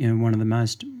 and you know, one of the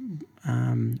most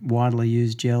widely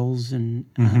used gels and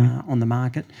on the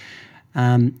market,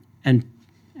 and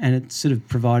it sort of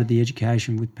provided the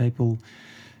education with people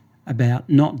about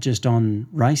not just on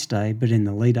race day, but in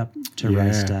the lead up to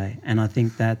race day. And I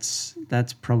think that's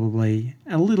probably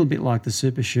a little bit like the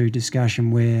super shoe discussion,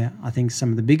 where I think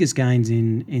some of the biggest gains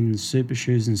in super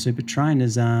shoes and super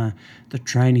trainers are the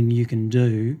training you can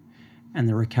do and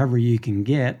the recovery you can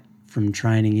get from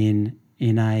training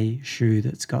in a shoe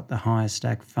that's got the higher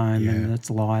stack foam and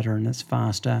that's lighter and that's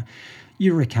faster.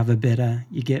 You recover better,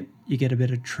 you get a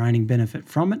better training benefit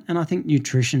from it. And I think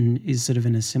nutrition is sort of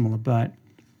in a similar boat.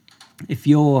 If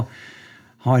you're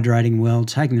hydrating well,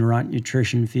 taking the right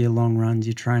nutrition for your long runs,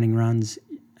 your training runs,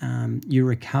 you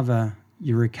recover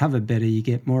better, you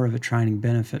get more of a training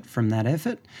benefit from that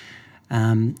effort.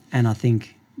 And I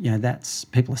think, you know, that's,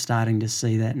 people are starting to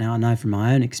see that now. I know from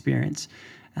my own experience,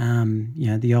 you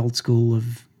know, the old school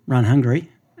of run hungry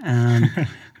and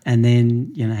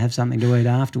then, you know, have something to eat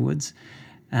afterwards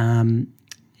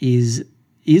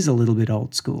is a little bit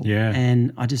old school. Yeah.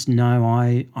 And I just know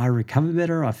I recover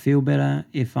better, I feel better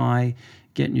if I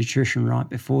get nutrition right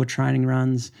before training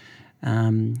runs.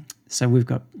 So we've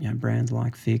got, you know, brands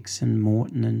like Fix and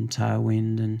Morton and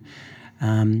Tailwind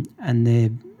and they're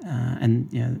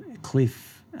and you know,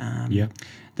 Cliff.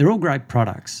 They're all great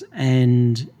products.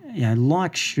 And you know,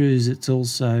 like shoes, it's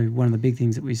also one of the big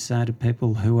things that we say to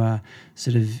people who are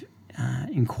sort of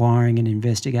inquiring and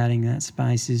investigating that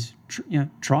space is, you know,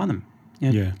 try them.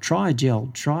 You know, try a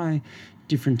gel, try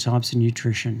different types of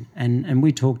nutrition, and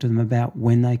we talk to them about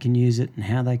when they can use it and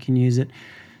how they can use it.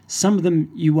 Some of them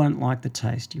you won't like the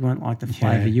taste, you won't like the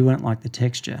flavour, you won't like the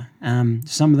texture.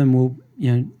 Some of them will,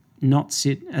 you know, not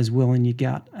sit as well in your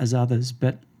gut as others,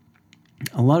 but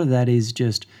a lot of that is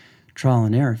just trial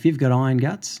and error. If you've got iron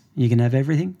guts, you can have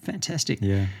everything, fantastic.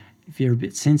 Yeah. If you're a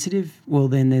bit sensitive, well,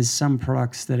 then there's some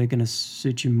products that are going to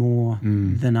suit you more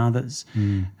than others.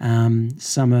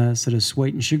 Some are sort of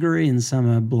sweet and sugary, and some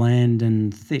are bland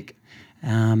and thick.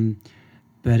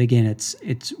 But again,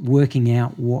 it's working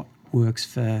out what works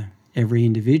for every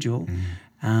individual.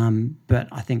 But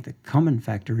I think the common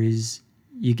factor is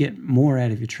you get more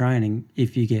out of your training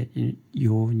if you get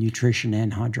your nutrition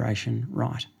and hydration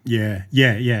right. Yeah.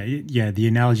 The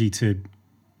analogy to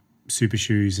super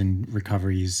shoes and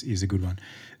recovery is a good one.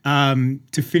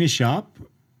 To finish up,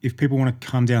 if people want to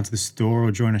come down to the store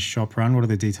or join a shop run, what are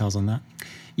the details on that?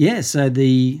 Yeah, so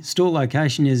the store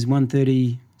location is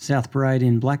 130 South Parade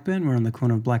in Blackburn. We're on the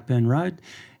corner of Blackburn Road.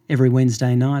 Every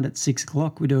Wednesday night at 6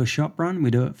 o'clock we do a shop run.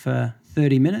 We do it for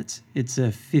 30 minutes. It's a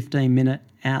 15-minute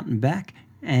out and back.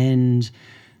 And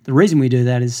the reason we do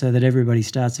that is so that everybody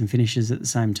starts and finishes at the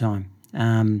same time.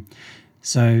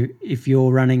 So if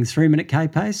you're running 3-minute K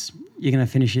pace, you're going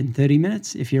to finish in 30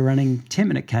 minutes. If you're running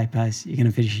 10-minute K pace, you're going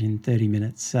to finish in 30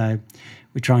 minutes. So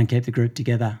we try and keep the group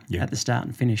together at the start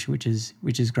and finish, which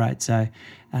is great. So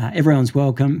everyone's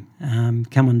welcome.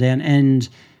 Come on down. And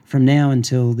from now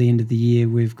until the end of the year,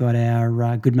 we've got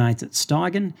our good mates at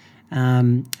Steigen,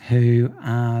 who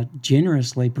are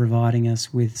generously providing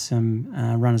us with some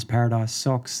Runners Paradise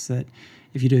socks that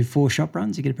if you do 4 shop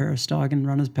runs, you get a pair of Steigen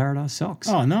Runners Paradise socks.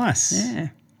 Oh, nice. Yeah.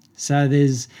 So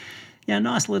there's a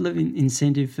nice little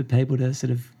incentive for people to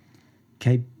sort of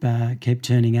keep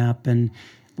turning up. And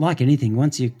like anything,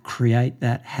 once you create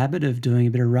that habit of doing a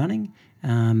bit of running,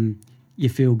 you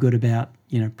feel good about,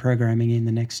 you know, programming in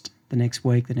the next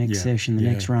week, the next session, the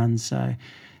next run. So,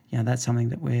 that's something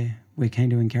that we're keen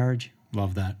to encourage.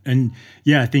 Love that. And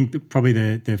I think that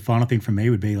probably the final thing for me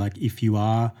would be, like, if you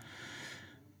are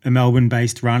a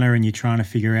Melbourne-based runner and you're trying to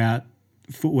figure out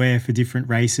footwear for different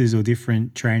races or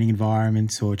different training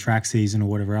environments or track season or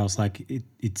whatever else, like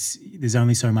it's there's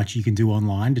only so much you can do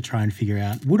online to try and figure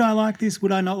out, would I like this?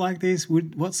 Would I not like this?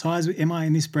 What size am I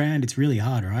in this brand? It's really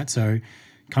hard, right? So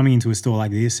coming into a store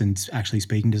like this and actually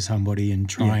speaking to somebody and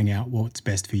trying out what's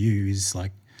best for you is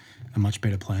like a much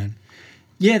better plan.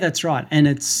 Yeah, that's right. And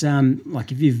it's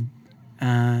like if you've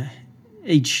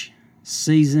each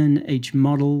season, each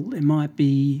model, it might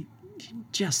be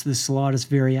just the slightest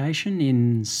variation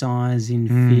in size, in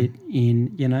fit,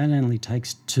 in, it only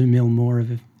takes 2 mil more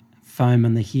of a foam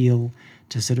on the heel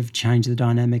to sort of change the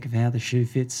dynamic of how the shoe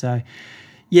fits. So,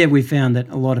 we found that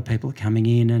a lot of people are coming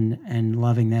in and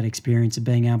loving that experience of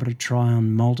being able to try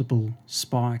on multiple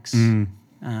spikes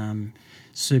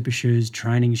super shoes,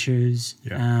 training shoes,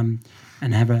 Yeah.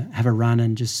 and have a run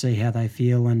and just see how they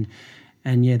feel. And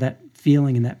yeah, that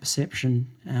feeling and that perception.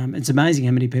 It's amazing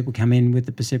how many people come in with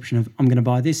the perception of, I'm going to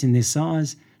buy this in this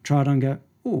size, try it on and go,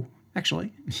 oh,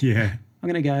 actually, Yeah. I'm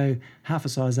going to go half a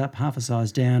size up, half a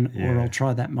size down, or Yeah. I'll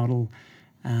try that model.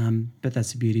 But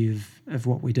that's the beauty of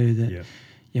what we do, that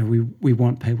Yeah. we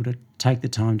want people to take the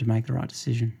time to make the right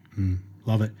decision.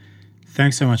 Love it.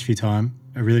 Thanks so much for your time.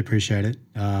 I really appreciate it.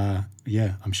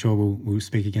 Yeah, I'm sure we'll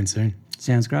speak again soon.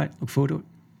 Sounds great. Look forward to it.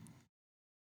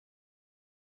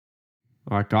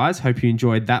 All right, guys. Hope you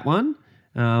enjoyed that one.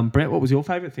 Brett, what was your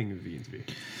favourite thing of the interview?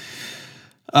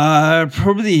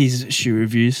 Probably his shoe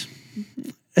reviews.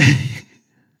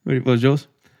 What was yours?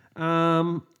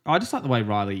 I just like the way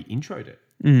Riley introed it.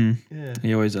 Yeah.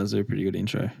 He always does a pretty good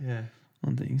intro Yeah.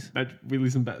 on things. But we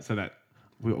listen back, so that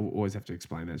we always have to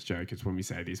explain that joke. It's when we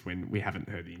say this when we haven't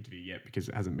heard the interview yet because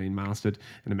it hasn't been mastered.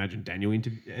 And imagine Daniel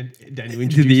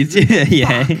introduces it.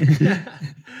 Yeah.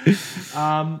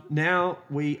 Now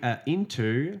we are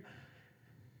into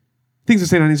things I've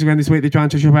seen on Instagram this week. They're trying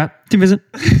to show about. Tim isn't.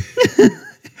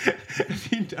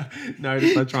 If you don't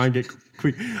notice, I try and get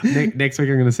quick. Next week,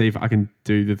 I'm going to see if I can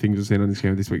do the things I've seen on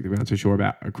Instagram this week that we're not too sure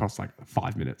about across like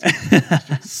 5 minutes.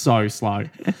 So slow.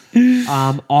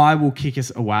 I will kick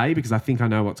us away because I think I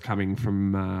know what's coming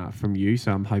from you.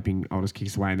 So I'm hoping I'll just kick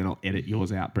us away and then I'll edit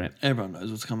yours out, Brett. Everyone knows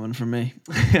what's coming from me.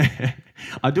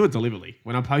 I do it deliberately.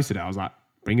 When I posted it, I was like,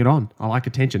 bring it on. I like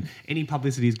attention. Any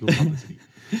publicity is good publicity.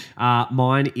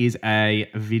 Mine is a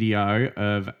video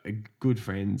of good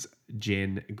friends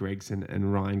Jen Gregson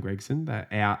and Ryan Gregson. They're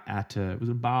out at was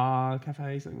it a bar,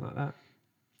 cafe, something like that?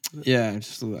 Yeah,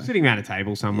 just like Sitting around a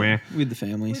table somewhere with the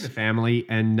families. with the family,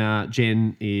 and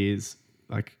Jen is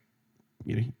like,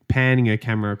 panning her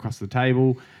camera across the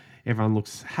table. Everyone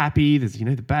looks happy. There's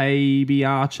the baby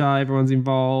Archer. Everyone's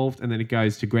involved, and then it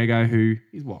goes to Grego, who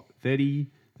is what 30,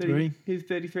 his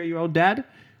 33-year-old dad.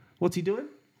 What's he doing?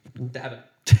 Dab it.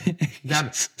 Dab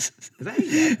it. Is that how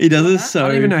you dab? He does it I so.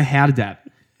 don't even know how to dab.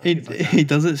 He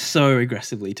does it so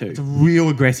aggressively too. It's a real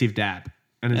aggressive dab.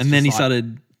 And Then he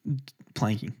started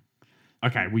planking.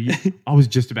 Okay, I was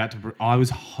just about to. I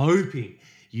was hoping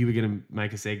you were going to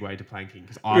make a segue to planking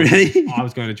because I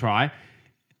was going to try.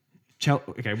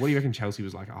 Okay, what do you reckon Chelsea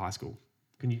was like at high school?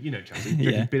 Can you know Chelsea? You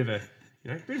reckon bit of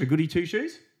a goody two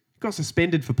shoes. Got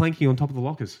suspended for planking on top of the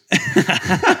lockers.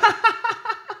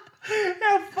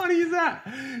 How funny is that?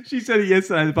 She said it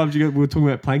yesterday at the pub. We were talking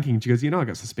about planking. She goes, I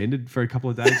got suspended for a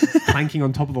couple of days planking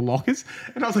on top of the lockers.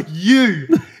 And I was like, you.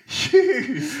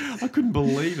 I couldn't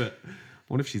believe it.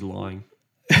 What if she's lying?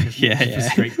 Yeah. For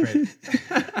street cred.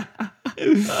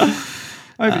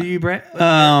 Over to you, Brett.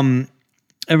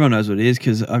 Everyone knows what it is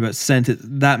because I got sent it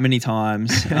that many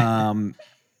times. I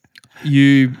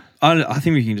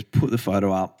think we can just put the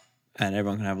photo up and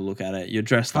everyone can have a look at it. You're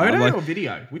dressed up. Photo or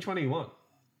video? Which one do you want?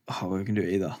 Oh, we can do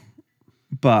either.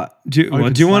 But do you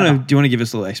want to give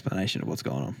us a little explanation of what's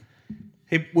going on?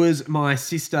 It was my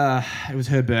sister. It was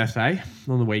her birthday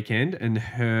on the weekend, and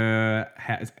her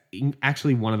has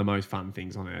actually one of the most fun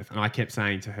things on earth. And I kept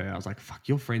saying to her, I was like, "Fuck,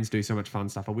 your friends do so much fun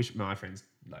stuff. I wish my friends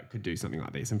could do something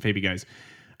like this." And Phoebe goes,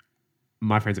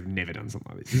 "My friends have never done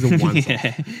something like this. This is a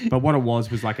once-off." But what it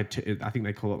was like I think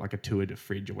they call it like a tour de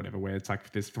fridge or whatever, where it's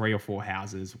like there's 3 or 4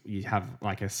 houses. You have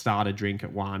like a starter drink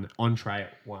at one, entree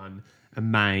at one, a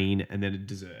main, and then a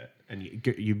dessert. And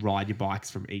you ride your bikes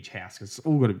from each house because it's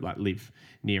all got to live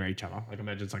near each other. Like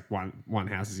imagine it's like one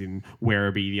house is in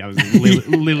Werribee, the other's in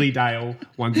Lilydale,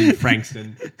 one's in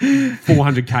Frankston,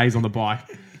 400 Ks on the bike.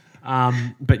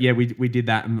 But yeah, we did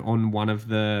that on one of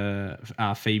the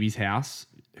Phoebe's house,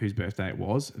 whose birthday it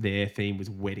was. Their theme was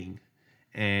wedding,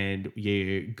 and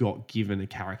you got given a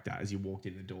character as you walked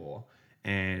in the door.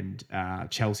 And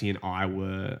Chelsea and I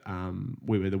were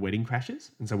the wedding crashers,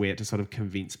 and so we had to sort of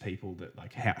convince people that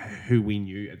who we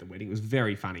knew at the wedding. It was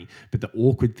very funny, but the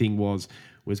awkward thing was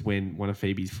when one of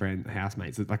Phoebe's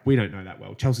housemates, we don't know that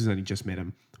well. Chelsea's only just met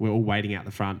him. We're all waiting out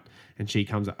the front, and she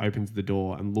comes, opens the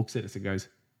door, and looks at us and goes,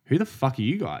 "Who the fuck are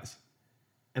you guys?"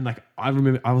 And I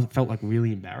remember I felt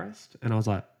really embarrassed, and I was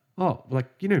like, "Oh,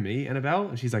 you know me, Annabelle?"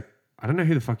 And she's like, "I don't know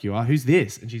who the fuck you are. Who's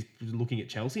this?" And she's looking at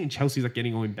Chelsea, and Chelsea's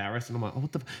getting all embarrassed. And I'm like, "Oh,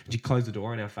 what the?" And she closed the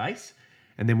door in our face.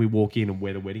 And then we walk in and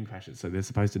we're the wedding crashers. So they're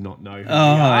supposed to not know who we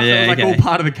are. Yeah, so it was all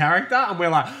part of the character. And we're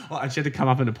like, and she had to come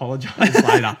up and apologise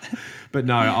later. But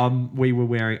no, we were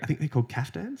wearing, I think they're called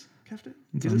caftans. Caftan?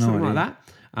 Is it something like that?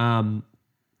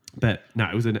 But no,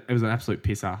 it was an absolute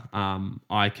pisser.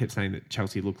 I kept saying that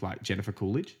Chelsea looked like Jennifer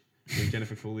Coolidge.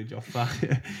 Jennifer Coolidge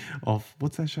off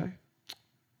what's that show?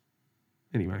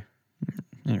 Anyway.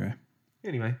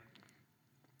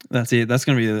 That's it. That's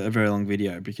going to be a very long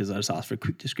video because I just asked for a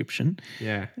quick description.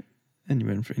 Yeah. And you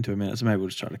went into a minute, so maybe we'll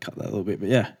just try to cut that a little bit. But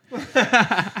yeah,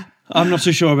 I'm not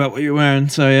too sure about what you're wearing.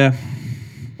 So yeah.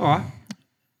 All right.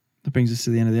 That brings us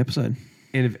to the end of the episode.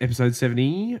 End of episode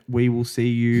 70. We will see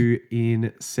you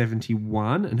in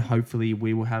 71, and hopefully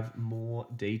we will have more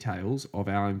details of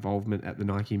our involvement at the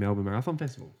Nike Melbourne Marathon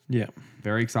Festival. Yeah.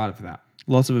 Very excited for that.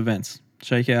 Lots of events.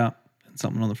 Shakeout and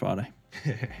something on the Friday.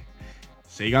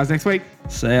 See you guys next week.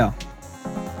 See ya.